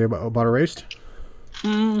that you want to say about Erased?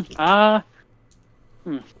 Not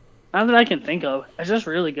that I can think of. It's just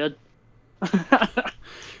really good.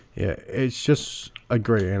 Yeah, it's just a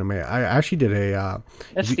great anime. I actually did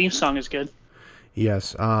Its theme song is good.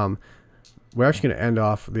 Yes. We're actually going to end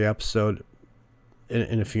off the episode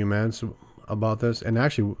in a few minutes about this. And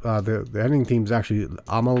actually, the ending theme is actually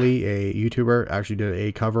Amelie, a YouTuber, actually did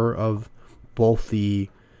a cover of both the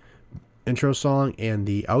intro song and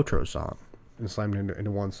the outro song and slammed it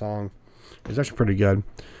into one song. It's actually pretty good.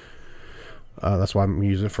 That's why I'm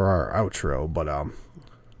using it for our outro. But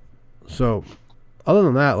so other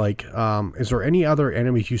than that, like, is there any other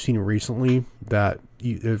animes you've seen recently that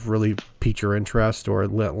have really piqued your interest, or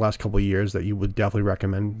the last couple of years that you would definitely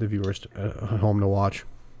recommend the viewers at home to watch?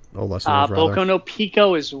 Oh, listeners, rather. Boku no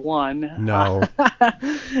Pico is one. No.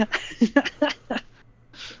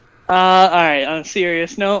 All right. On a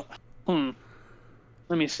serious note, let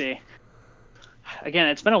me see. Again,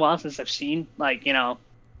 it's been a while since I've seen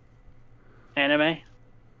anime.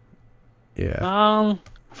 Yeah.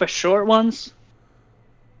 For short ones,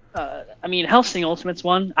 I mean, Hellsing Ultimate's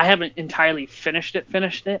one. I haven't entirely finished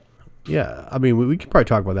it. Yeah, I mean, we could probably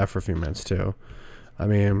talk about that for a few minutes too. I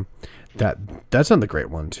mean, that's not the great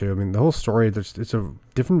one too. I mean, the whole story, it's a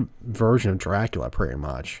different version of Dracula, pretty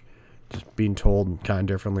much, just being told kind of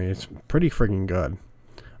differently. It's pretty freaking good,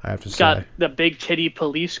 I have to say. Got the big titty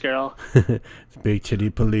police girl. Big titty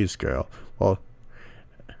police girl. Well,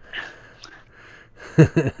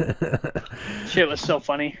 shit was so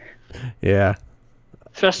funny. Yeah.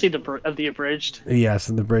 Especially the abridged. Yes,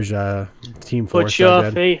 and the bridge team force.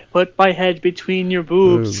 Put my head between your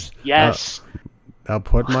boobs. Yes. Now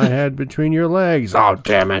put my head between your legs. Oh,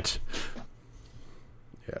 damn it.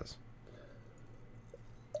 Yes.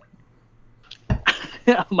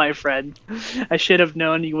 My friend, I should have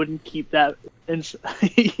known you wouldn't keep that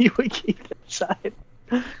you would keep it inside.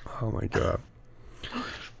 Oh my god.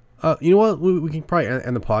 You know what? We can probably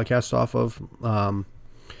end the podcast off of.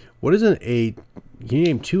 What is can you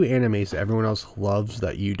name 2 animes that everyone else loves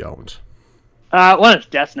that you don't? One is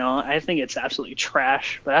Death Note. I think it's absolutely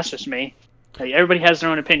trash, but that's just me. Like, everybody has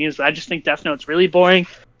their own opinions, but I just think Death Note's really boring.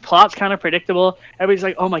 Plot's kind of predictable. Everybody's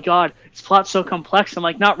like, oh my god, this plot's so complex. I'm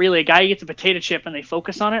like, not really. A guy gets a potato chip and they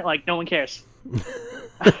focus on it, like, no one cares.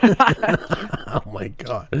 Oh my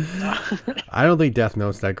god. I don't think Death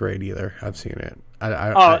Note's that great either. I've seen it.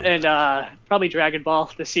 And probably Dragon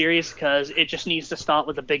Ball, the series, because it just needs to stop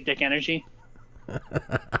with the big dick energy.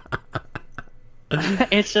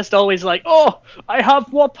 It's just always like, oh, I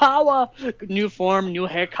have more power. New form, new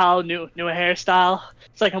hair color, new hairstyle.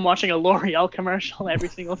 It's like I'm watching a L'Oreal commercial every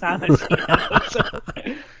single time I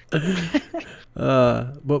see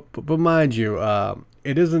it. But mind you,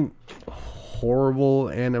 it isn't horrible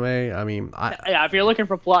anime. I mean, yeah, if you're looking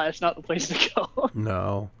for plot, it's not the place to go.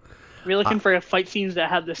 No. If you're looking for fight scenes that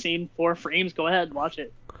have the same 4 frames, go ahead and watch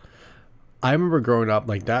it. I remember growing up,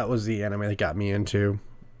 like, that was the anime that got me into.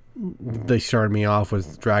 They started me off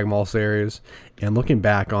with Dragon Ball series, and looking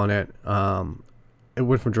back on it, it it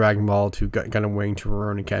went from Dragon Ball to Gundam Wing to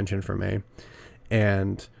Rurouni Kenshin for me,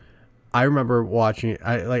 and I remember watching.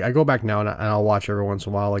 I go back now and I'll watch every once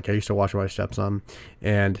in a while. Like I used to watch with my stepson,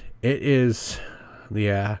 and it is,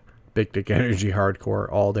 yeah, big dick energy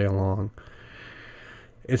hardcore all day long.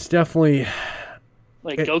 It's definitely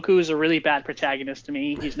Goku is a really bad protagonist to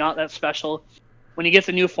me. He's not that special. When he gets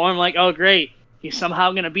a new form, like, oh great, he's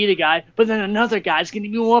somehow gonna beat a guy, but then another guy's gonna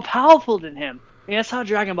be more powerful than him. And that's how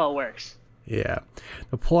Dragon Ball works. Yeah,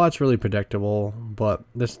 the plot's really predictable, but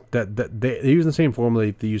they use the same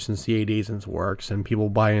formula they use in CADs and it works, and people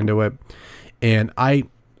buy into it. And I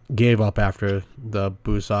gave up after the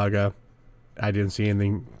Buu saga. I didn't see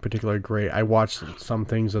anything particularly great. I watched some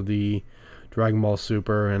things of the Dragon Ball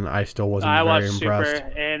Super, and I still wasn't very impressed.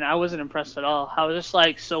 Super, and I wasn't impressed at all. I was just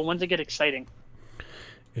like, so when's it get exciting?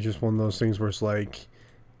 It's just one of those things where it's like,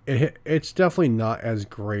 it's definitely not as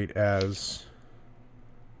great as,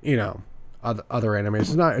 other animes.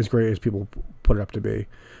 It's not as great as people put it up to be. I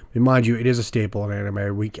mean, mind you, it is a staple in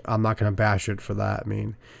anime. I'm not going to bash it for that. I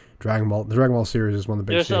mean, the Dragon Ball series is one of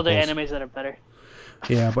the big staples. There's other animes that are better.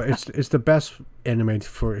 Yeah, but it's the best anime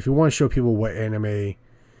for if you want to show people what anime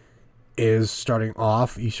is starting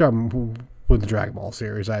off. You start with the Dragon Ball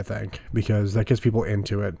series, I think, because that gets people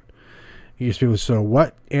into it. You get people to show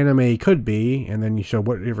what anime could be, and then you show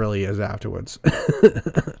what it really is afterwards.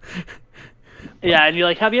 Yeah, and you're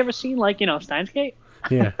like, have you ever seen Steins Gate?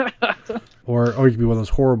 Yeah. Or you could be one of those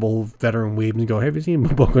horrible veteran weebs and go, have you seen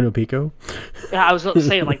Boku no Pico? Yeah, I was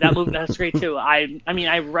saying that movie, that's great too. I mean,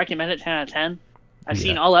 I recommend it 10 out of 10. I've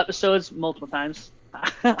seen all episodes multiple times.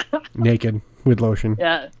 Naked with lotion.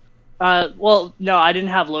 Yeah. Well, no, I didn't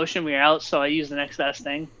have lotion when we were out, so I used the next best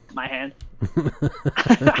thing, my hand.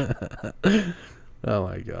 Oh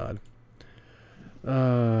my god.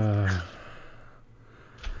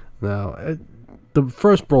 No, the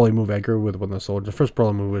first Broly movie I grew with Winter Soldier. The first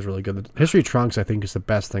Broly movie was really good. The History of Trunks, I think, is the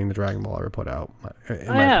best thing the Dragon Ball ever put out.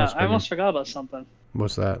 I almost forgot about something.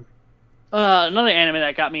 What's that? Another anime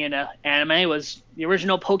that got me into anime was the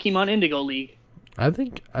original Pokemon Indigo League. I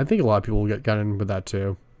think a lot of people got in with that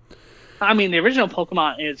too. I mean, the original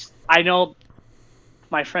Pokemon is. I know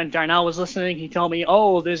my friend Darnell was listening. He told me,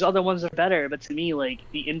 "Oh, there's other ones that are better," but to me,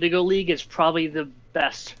 the Indigo League is probably the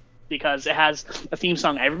best because it has a theme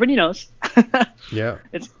song everybody knows. Yeah,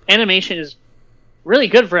 its animation is really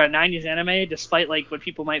good for a '90s anime, despite what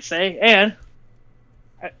people might say, and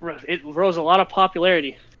it rose a lot of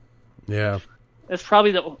popularity. Yeah, it's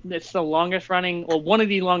probably the longest running, or one of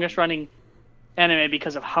the longest running anime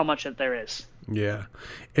because of how much that there is. Yeah,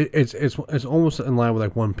 it's almost in line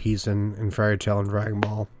with One Piece and Fairy Tail and Dragon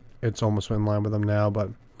Ball. It's almost in line with them now,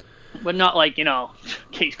 but not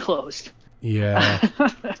case closed. Yeah,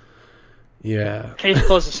 yeah. Case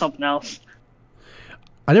closed is something else.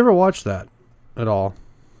 I never watched that at all.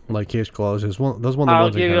 Case closed is one. That's one of the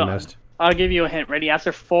ones I kind of missed. I'll give you a hint. Ready?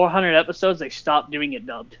 After 400 episodes, they stopped doing it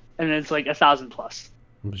dubbed, and it's 1,000 plus.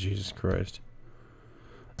 Jesus Christ!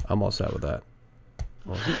 I'm all set with that.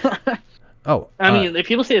 I mean,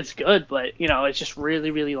 people say it's good, but it's just really,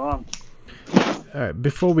 really long. All right.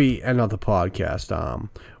 Before we end out the podcast,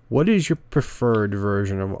 what is your preferred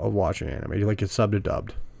version of watching anime? Do you like it subbed or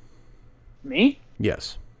dubbed? Me?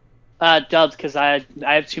 Yes. Dubbed, because I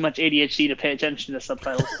have too much ADHD to pay attention to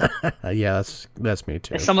subtitles. Yeah, that's me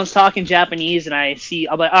too. If someone's talking Japanese and I'll be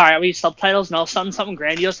like, all right, we subtitles, and all of a sudden something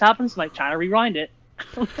grandiose happens, I'm trying to rewind it.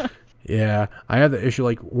 Yeah, I have the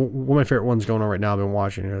issue. One of my favorite ones going on right now I've been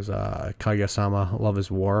watching is Kaguya-sama Love is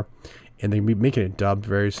War, and they'll be making it dubbed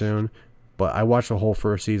very soon. But I watched the whole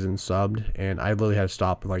first season subbed, and I literally had to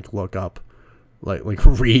stop and look up,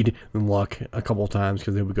 read and look a couple times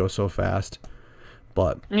because they would go so fast.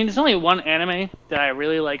 But I mean, there's only one anime that I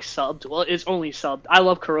really like subbed. Well, it's only subbed. I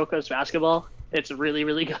love Kuroko's Basketball. It's really,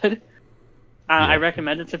 really good. I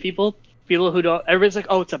recommend it to people. People who don't, everybody's like,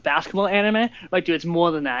 oh, it's a basketball anime. Dude, it's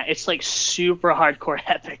more than that. It's super hardcore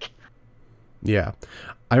epic. Yeah,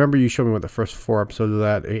 I remember you showed me the first 4 episodes of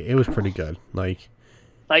that. It was pretty good.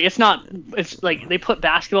 It's not. It's they put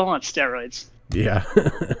basketball on steroids. Yeah,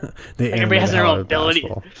 everybody has their own ability.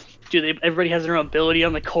 Dude, everybody has their own ability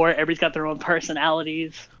on the court. Everybody's got their own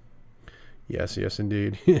personalities. Yes,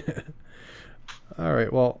 indeed. All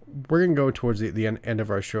right, well, we're going to go towards the end of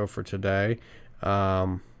our show for today.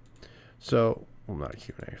 So, well, not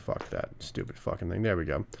Q&A. Fuck that stupid fucking thing. There we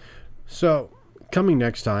go. So, coming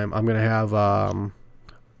next time, I'm going to have,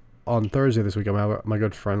 on Thursday this week, I'm going to have my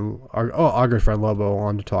good friend, our good friend Lobo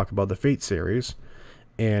on to talk about the Fate series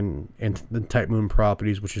and the Type Moon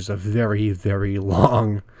Properties, which is a very, very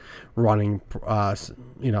long running,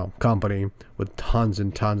 company with tons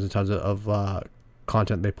and tons and tons of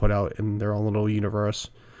content they put out in their own little universe,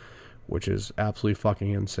 which is absolutely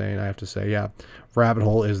fucking insane, I have to say. Yeah, rabbit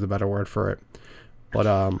hole is the better word for it. But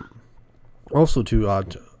also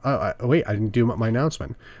wait, I didn't do my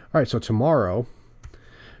announcement. All right, so tomorrow,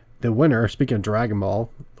 the winner, speaking of Dragon Ball,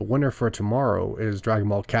 the winner for tomorrow is Dragon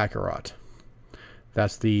Ball Kakarot.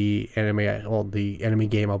 That's the enemy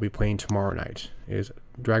game I'll be playing tomorrow night, is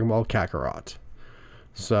Dragon Ball Kakarot.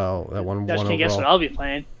 So that one Just overall. can't guess what I'll be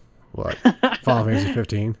playing. What? Final Fantasy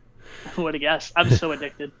 15. What a guess. I'm so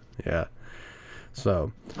addicted. Yeah.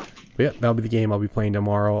 So, yeah, that'll be the game I'll be playing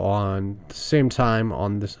tomorrow on the same time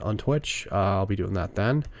on Twitch. I'll be doing that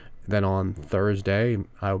then. Then on Thursday,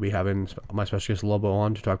 I will be having my special guest Lobo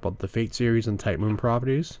on to talk about the Fate series and Type Moon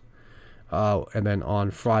properties. And then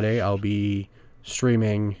on Friday, I'll be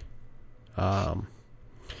streaming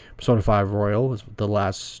Persona 5 Royal, is the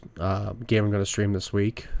last game I'm going to stream this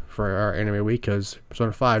week for our anime week, because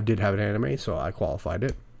Persona 5 did have an anime, so I qualified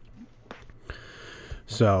it.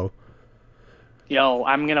 So, yo,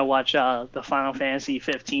 I'm gonna watch the Final Fantasy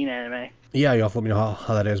 15 anime. Yeah, you'll have to let me know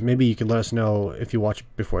how that is. Maybe you can let us know if you watch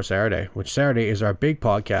before Saturday, which Saturday is our big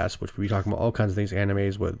podcast, which we'll be talking about all kinds of things,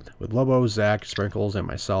 animes with Lobo, Zach, Sprinkles, and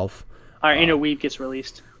myself. Our Interweave gets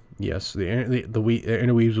released. Yes, the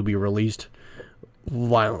Interweaves will be released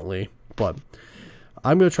violently, but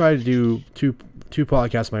I'm going to try to do two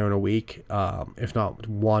podcasts my own a week, if not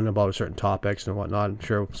one about certain topics and whatnot. I'm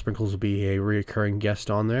sure Sprinkles will be a reoccurring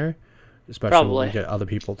guest on there, especially when we get other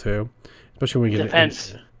people too. Especially when we get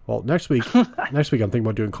Depends. Well, next week I'm thinking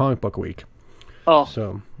about doing comic book week. Oh,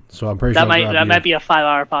 so I'm pretty sure that might be a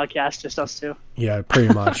 5-hour podcast, just us two. Yeah,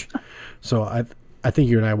 pretty much. So I think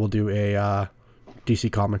you and I will do a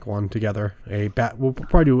DC comic one together. We'll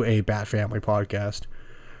probably do a Bat Family podcast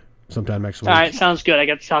sometime next week. All right, sounds good. I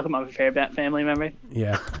get to talk about my favorite Bat Family member.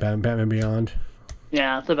 Yeah, Batman Beyond.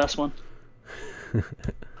 Yeah, the best one.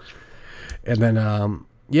 And then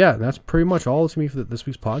yeah, that's pretty much all it's me for this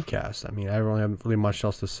week's podcast. I mean, I don't have really much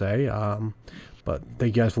else to say. But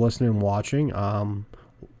thank you guys for listening and watching.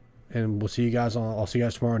 And we'll see you guys I'll see you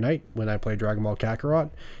guys tomorrow night when I play Dragon Ball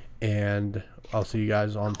Kakarot. And I'll see you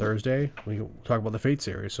guys on Thursday. We can talk about the Fate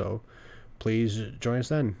series. So please join us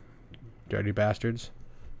then, dirty bastards.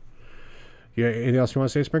 Yeah, anything else you want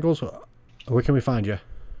to say, Sprinkles? Where can we find you?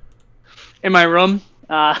 In my room.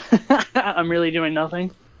 I'm really doing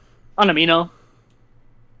nothing. On Amino.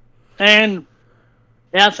 And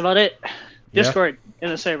yeah, that's about it. Discord in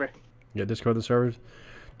the server. Yeah, Discord the server.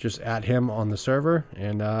 Just at him on the server,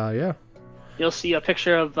 and yeah. You'll see a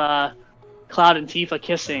picture of Cloud and Tifa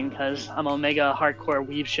kissing, because I'm a mega hardcore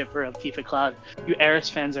weeb shipper of Tifa Cloud. You Eris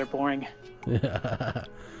fans are boring.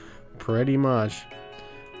 Pretty much.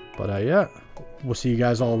 But yeah, we'll see you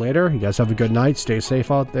guys all later. You guys have a good night. Stay safe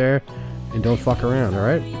out there, and don't fuck around. All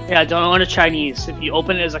right? Yeah, don't order Chinese. If you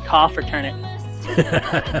open it as a cough, return it.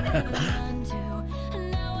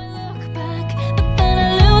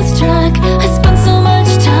 I spent so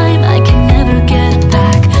much time I can never get it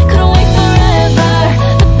back. Could wait forever,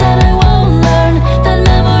 but then I won't learn that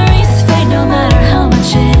memories fade no matter how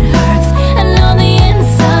much it hurts. And on the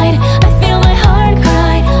inside, I feel my heart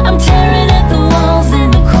cry. I'm tearing at the walls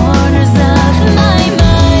in the corners of my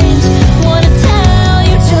mind. Wanna tell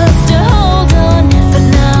you just to hold on, but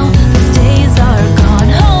now those days are gone.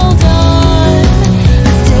 Hold on,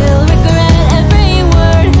 I still regret every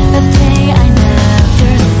word that day I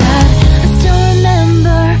never said. I still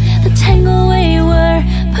remember the tangle we were,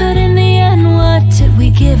 but in the end, what did we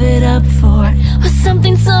give it up for? Was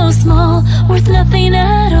something so small, worth nothing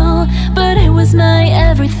at all, but it was my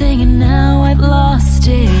everything, and now I've lost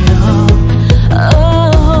it all. Oh.